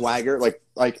Jack Swagger, like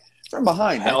from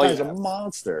behind. That guy's a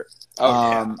monster.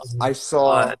 I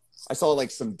saw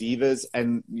like some divas,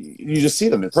 and you just see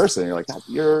them in person. And you're like,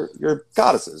 you're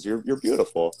goddesses. You're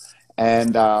beautiful.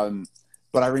 And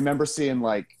but I remember seeing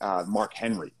like Mark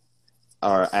Henry.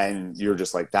 And you're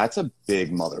just like, that's a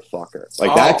big motherfucker.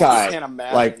 Like that guy,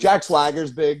 like Jack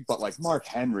Swagger's big, but like Mark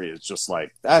Henry is just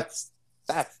like, that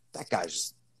guy's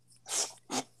just,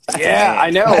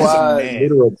 I know.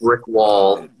 Literal brick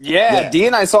wall. Dee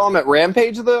and I saw him at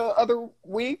RamPaige the other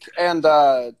week, and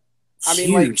I mean,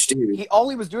 huge, dude. all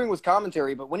he was doing was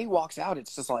commentary, but when he walks out,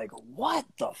 it's just like, what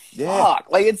the fuck?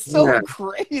 Like, it's so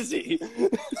crazy.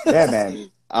 Yeah, man.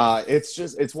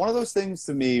 It's one of those things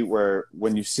to me where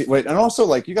when you see, and also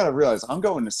like you got to realize I'm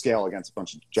going to scale against a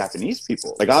bunch of Japanese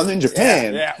people. Like I'm in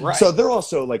Japan, so they're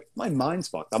also like my mind's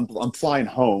fucked. I'm flying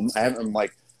home. I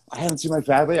haven't seen my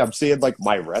family. I'm seeing like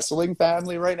my wrestling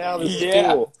family right now. This is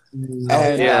cool.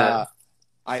 And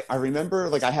I remember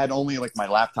like I had only like my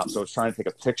laptop, so I was trying to take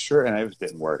a picture and it just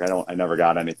didn't work. I never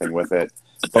got anything with it.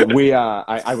 But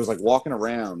I was like walking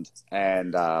around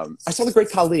and I saw the Great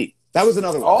Khali. That was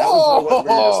another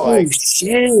one.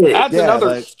 Shit! That's another.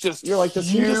 Like, just you're like, does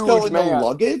he just go in the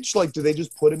luggage? Like, do they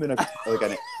just put him in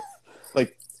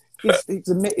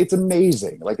it's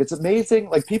amazing. Like, it's amazing.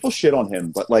 Like, people shit on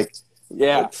him, but like,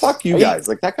 fuck you guys.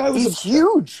 Like, that guy was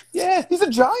huge. Yeah, he's a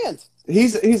giant.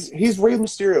 He's Rey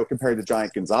Mysterio compared to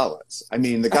Giant Gonzalez. I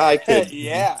mean, the guy could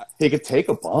he could take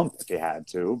a bump if he had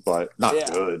to, but not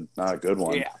a good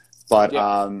one. Yeah. But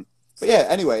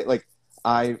anyway, like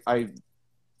I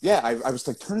was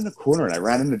like turning the corner and I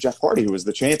ran into Jeff Hardy, who was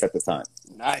the champ at the time.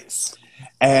 Nice.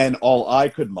 And all I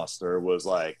could muster was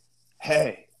like,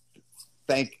 hey,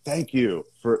 thank you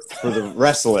for the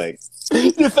wrestling.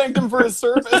 You thanked him for his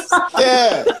service.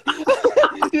 Yeah.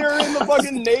 You're in the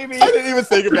fucking Navy. I didn't even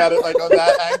think about it like on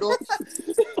that angle.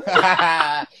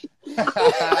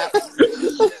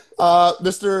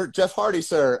 Mr. Jeff Hardy,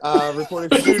 sir, reporting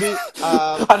for duty.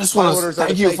 I just want to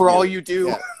thank you for all you do.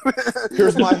 Yeah.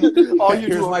 Here's my all you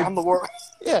do around the world.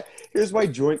 Yeah, here's my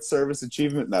Joint Service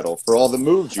Achievement Medal for all the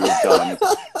moves you have done.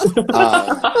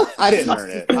 I didn't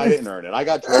earn it. I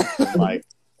got drunk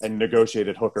and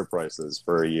negotiated hooker prices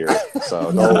for a year,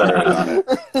 so don't worry about it.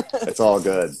 It's all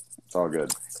good.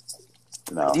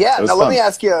 No. Yeah. Now fun. let me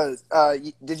ask you: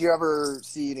 did you ever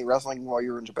see any wrestling while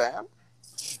you were in Japan?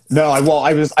 No,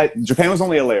 Japan was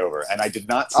only a layover, and I did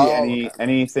not see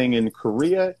anything in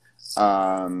Korea.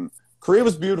 Korea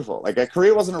was beautiful. Like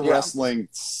Korea wasn't a wrestling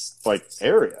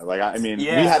area. Like we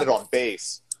had it on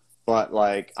base, but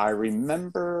like I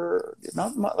remember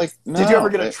not much. No. Did you ever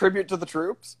get a tribute to the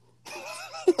troops?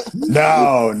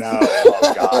 No.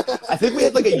 Oh god. I think we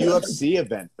had like a UFC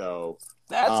event though.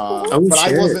 That's cool. But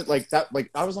I wasn't like that.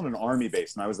 Like I was on an army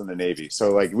base and I was in the Navy,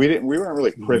 so like we weren't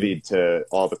really privy to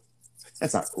all the.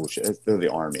 That's not cool shit. They're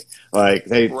the army. Like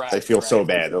they feel so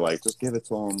bad. They're like, just give it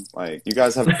to them. Like you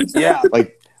guys have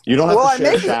like you don't have to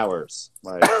share showers.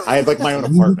 Like I had like my own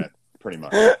apartment pretty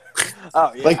much.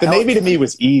 Oh yeah. Like the Navy to me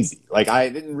was easy. Like I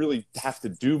didn't really have to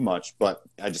do much, but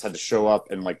I just had to show up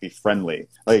and like be friendly.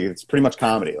 Like it's pretty much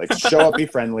comedy. Like show up, be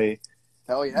friendly.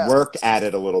 Hell yeah. Work at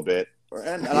it a little bit.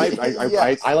 And I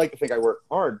like to think I work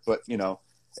hard, but you know,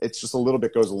 it's just a little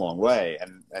bit goes a long way,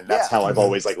 and that's how I've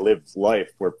always like lived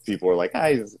life, where people are like,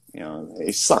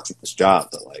 he sucks at this job,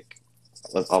 but like,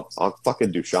 I'll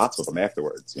fucking do shots with him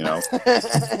afterwards, you know.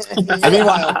 And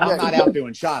meanwhile, I'm not out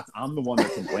doing shots. I'm the one they're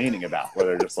complaining about, where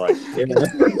they're just like,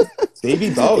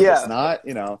 Davey Bow is not,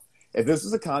 you know. If this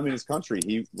was a communist country,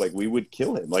 we would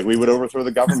kill him. Like we would overthrow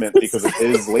the government because of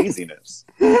his laziness.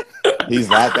 He's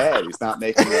that bad. He's not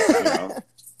making it, you know.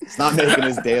 He's not making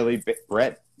his daily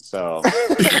bread. So,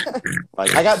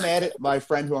 like, I got mad at my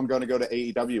friend who I'm going to go to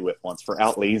AEW with once for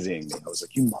out-lazying me. I was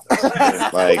like, you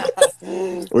motherfucker. Like,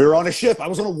 we were on a ship. I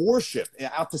was on a warship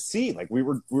out to sea. Like, we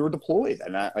were deployed.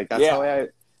 And that's how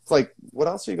it's like, what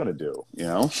else are you going to do? You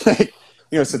know? Like,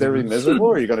 you know, sit there and be miserable,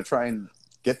 or are you going to try and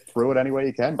get through it any way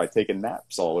you can by taking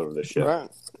naps all over the ship? Right.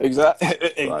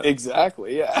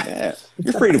 Exactly, yeah.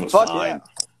 Your freedom was fine. Yeah.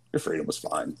 Your freedom was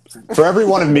fine. For every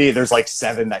one of me, there's like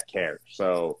 7 that care.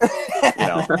 So, you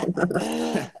know.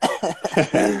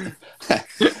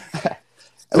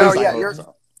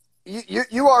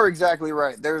 You are exactly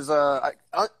right. There's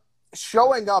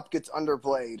showing up gets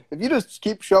underplayed. If you just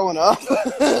keep showing up,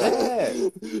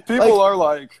 people are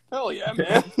like, hell yeah,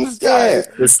 man. This guy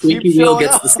the squeaky wheel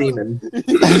gets the steaming.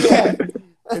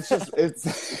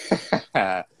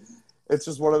 It's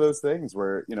just one of those things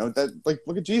where, you know, that like,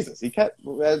 look at Jesus. He kept,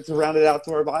 to round it out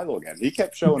to our Bible again. He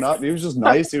kept showing up. He was just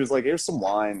nice. He was like, here's some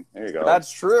wine. There you go. That's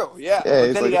true. Yeah.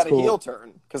 But then he had a heel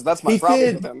turn, because that's my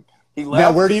problem with him. He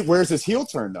left. Now, where's his heel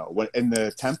turn, though? What, in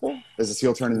the temple? Is his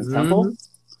heel turn in the temple?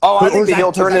 Oh, I think the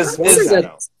heel turn is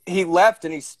he left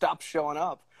and he stopped showing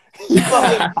up.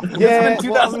 It's been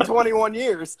 2021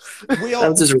 years. That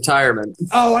was his retirement.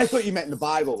 Oh, I thought you meant in the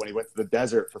Bible when he went to the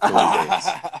desert for 40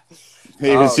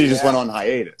 days. He just went on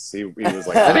hiatus. He was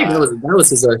like, I think that was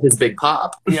his big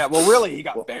pop. Yeah, well, really, he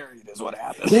got buried, is what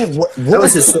happened. Yeah, that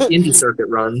was his indie circuit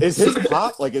run. Is his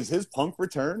pop is his punk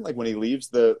return like when he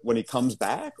leaves when he comes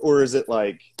back, or is it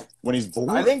like when he's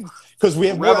born? I think because we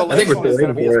have Revelation is going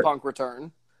to be his punk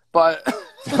return, but.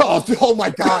 Oh my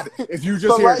God! If you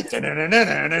just hear,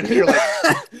 you're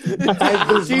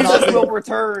like, Jesus will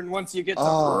return once you get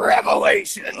to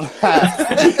Revelation.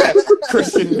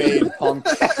 Christian made punk,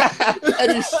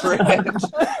 and he's strange.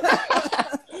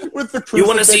 With the you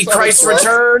want to see Christ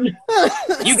return?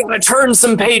 You gotta turn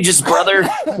some pages, brother,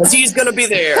 because he's gonna be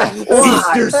there.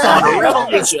 Easter Sunday,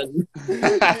 Revelation.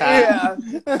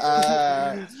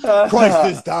 Christ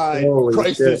has died. Holy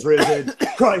Christ is risen.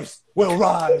 Christ will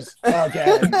rise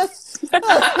again. That's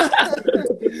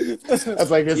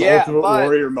like his ultimate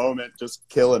warrior moment, just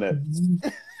killing it.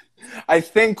 I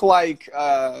think like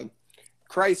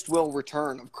Christ will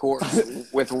return, of course,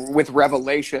 with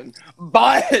Revelation.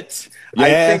 But I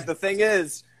think the thing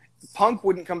is, Punk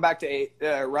wouldn't come back to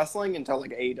wrestling until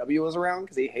like AEW was around,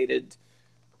 because he hated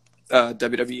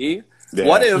WWE. Yeah.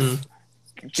 What if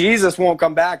Jesus won't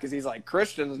come back because he's like,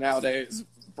 Christians nowadays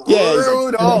Yeah,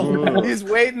 brutal. He's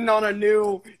waiting on a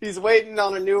new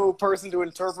person to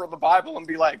interpret the Bible and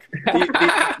be like,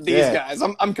 these guys.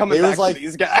 I'm coming back to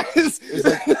these guys.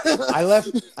 I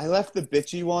left the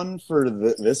bitchy one for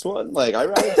this one. Like, I'd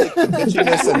rather take the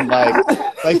bitchiness and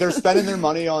like they're spending their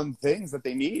money on things that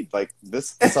they need. Like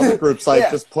this other group's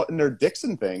just putting their dicks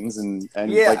in things and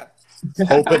like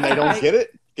hoping they don't get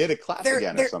a class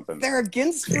again or something. They're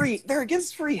against free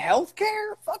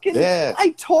healthcare. Fucking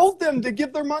I told them to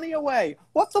give their money away.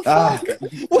 What the fuck?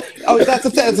 That's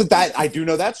that. I do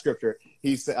know that scripture.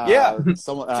 He's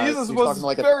someone Jesus he was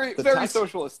like very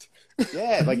socialist.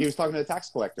 Yeah, like he was talking to a tax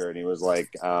collector and he was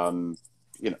like,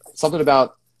 something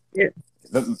about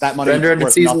that money render unto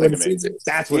worth Caesar nothing to to me. Caesar.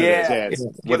 That's what it is.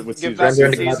 Yeah, give back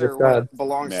to Caesar what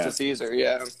belongs to Caesar.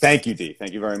 Yeah. Thank you, D.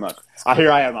 Thank you very much.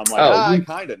 Here I am. I'm like, I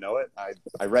kind of know it.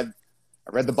 I read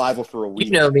the Bible for a week.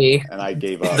 You know me, and I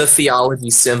gave up. The theology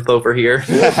simp over here.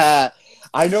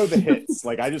 I know the hits.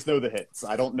 Like I just know the hits.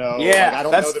 I don't know. Yeah, I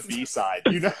don't know the B side.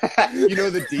 You know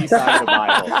the D side of the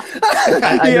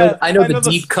Bible. I know the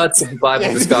deep cuts of the Bible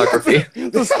discography.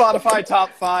 The Spotify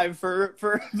top 5 for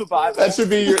the Bible. That should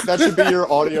be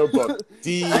your audio book.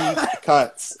 D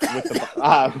cuts with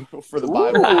the for the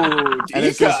Bible. Ooh, and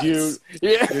it's just you.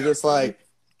 Yeah. You're just like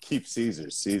keep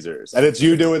Caesars, and it's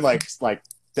you doing like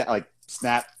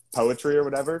snap poetry or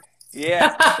whatever.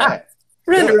 Yeah.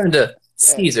 Render unto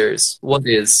Caesar's. What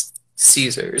is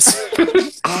Caesar's?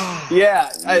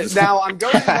 Now I'm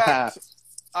going back.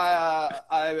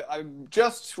 I'm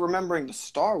just remembering the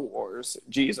Star Wars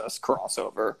Jesus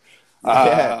crossover.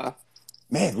 Man,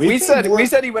 we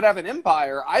said he would have an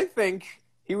empire. I think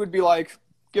he would be like,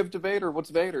 give to Vader what's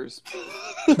Vader's.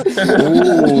 You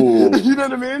know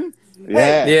what I mean?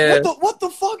 Yeah. Hey, what the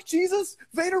fuck, Jesus?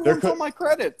 Vader wants all my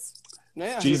credits.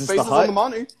 Yeah, Jesus his face is on the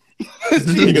money.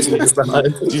 Jesus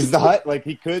the Hutt, like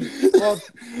he could. Well,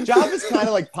 Jabba's kind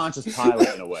of like Pontius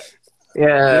Pilate in a way. Yeah,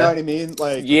 you know what I mean.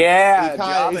 Like,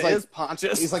 Jabba is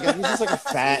Pontius. He's just like a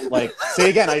fat. Like, see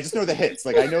again, I just know the hits.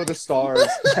 Like, I know the stars.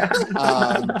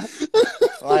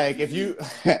 Like, if you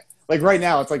like right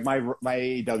now, it's like my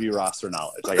AEW roster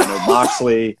knowledge. Like, I know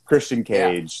Moxley, Christian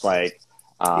Cage,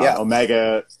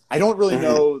 Omega. I don't really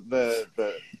know the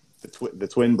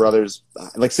twin brothers,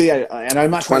 like and I'm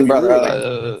not twin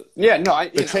brother.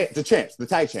 The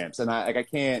tag champs, and I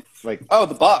can't like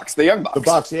the Bucks, the Young Bucks,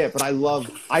 but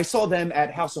I saw them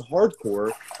at House of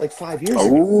Hardcore like 5 years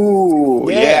ago.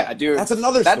 Ooh, yeah, dude, that's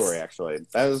another story actually.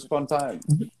 That was a fun time.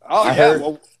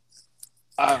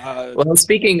 Well,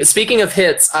 speaking of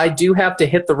hits, I do have to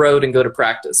hit the road and go to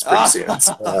practice pretty soon.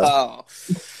 So.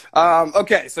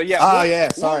 Okay, so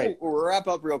sorry. We'll wrap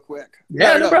up real quick.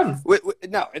 Yeah, no problem.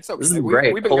 No, it's okay. This is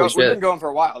great. We've been going for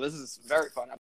a while. This is very fun.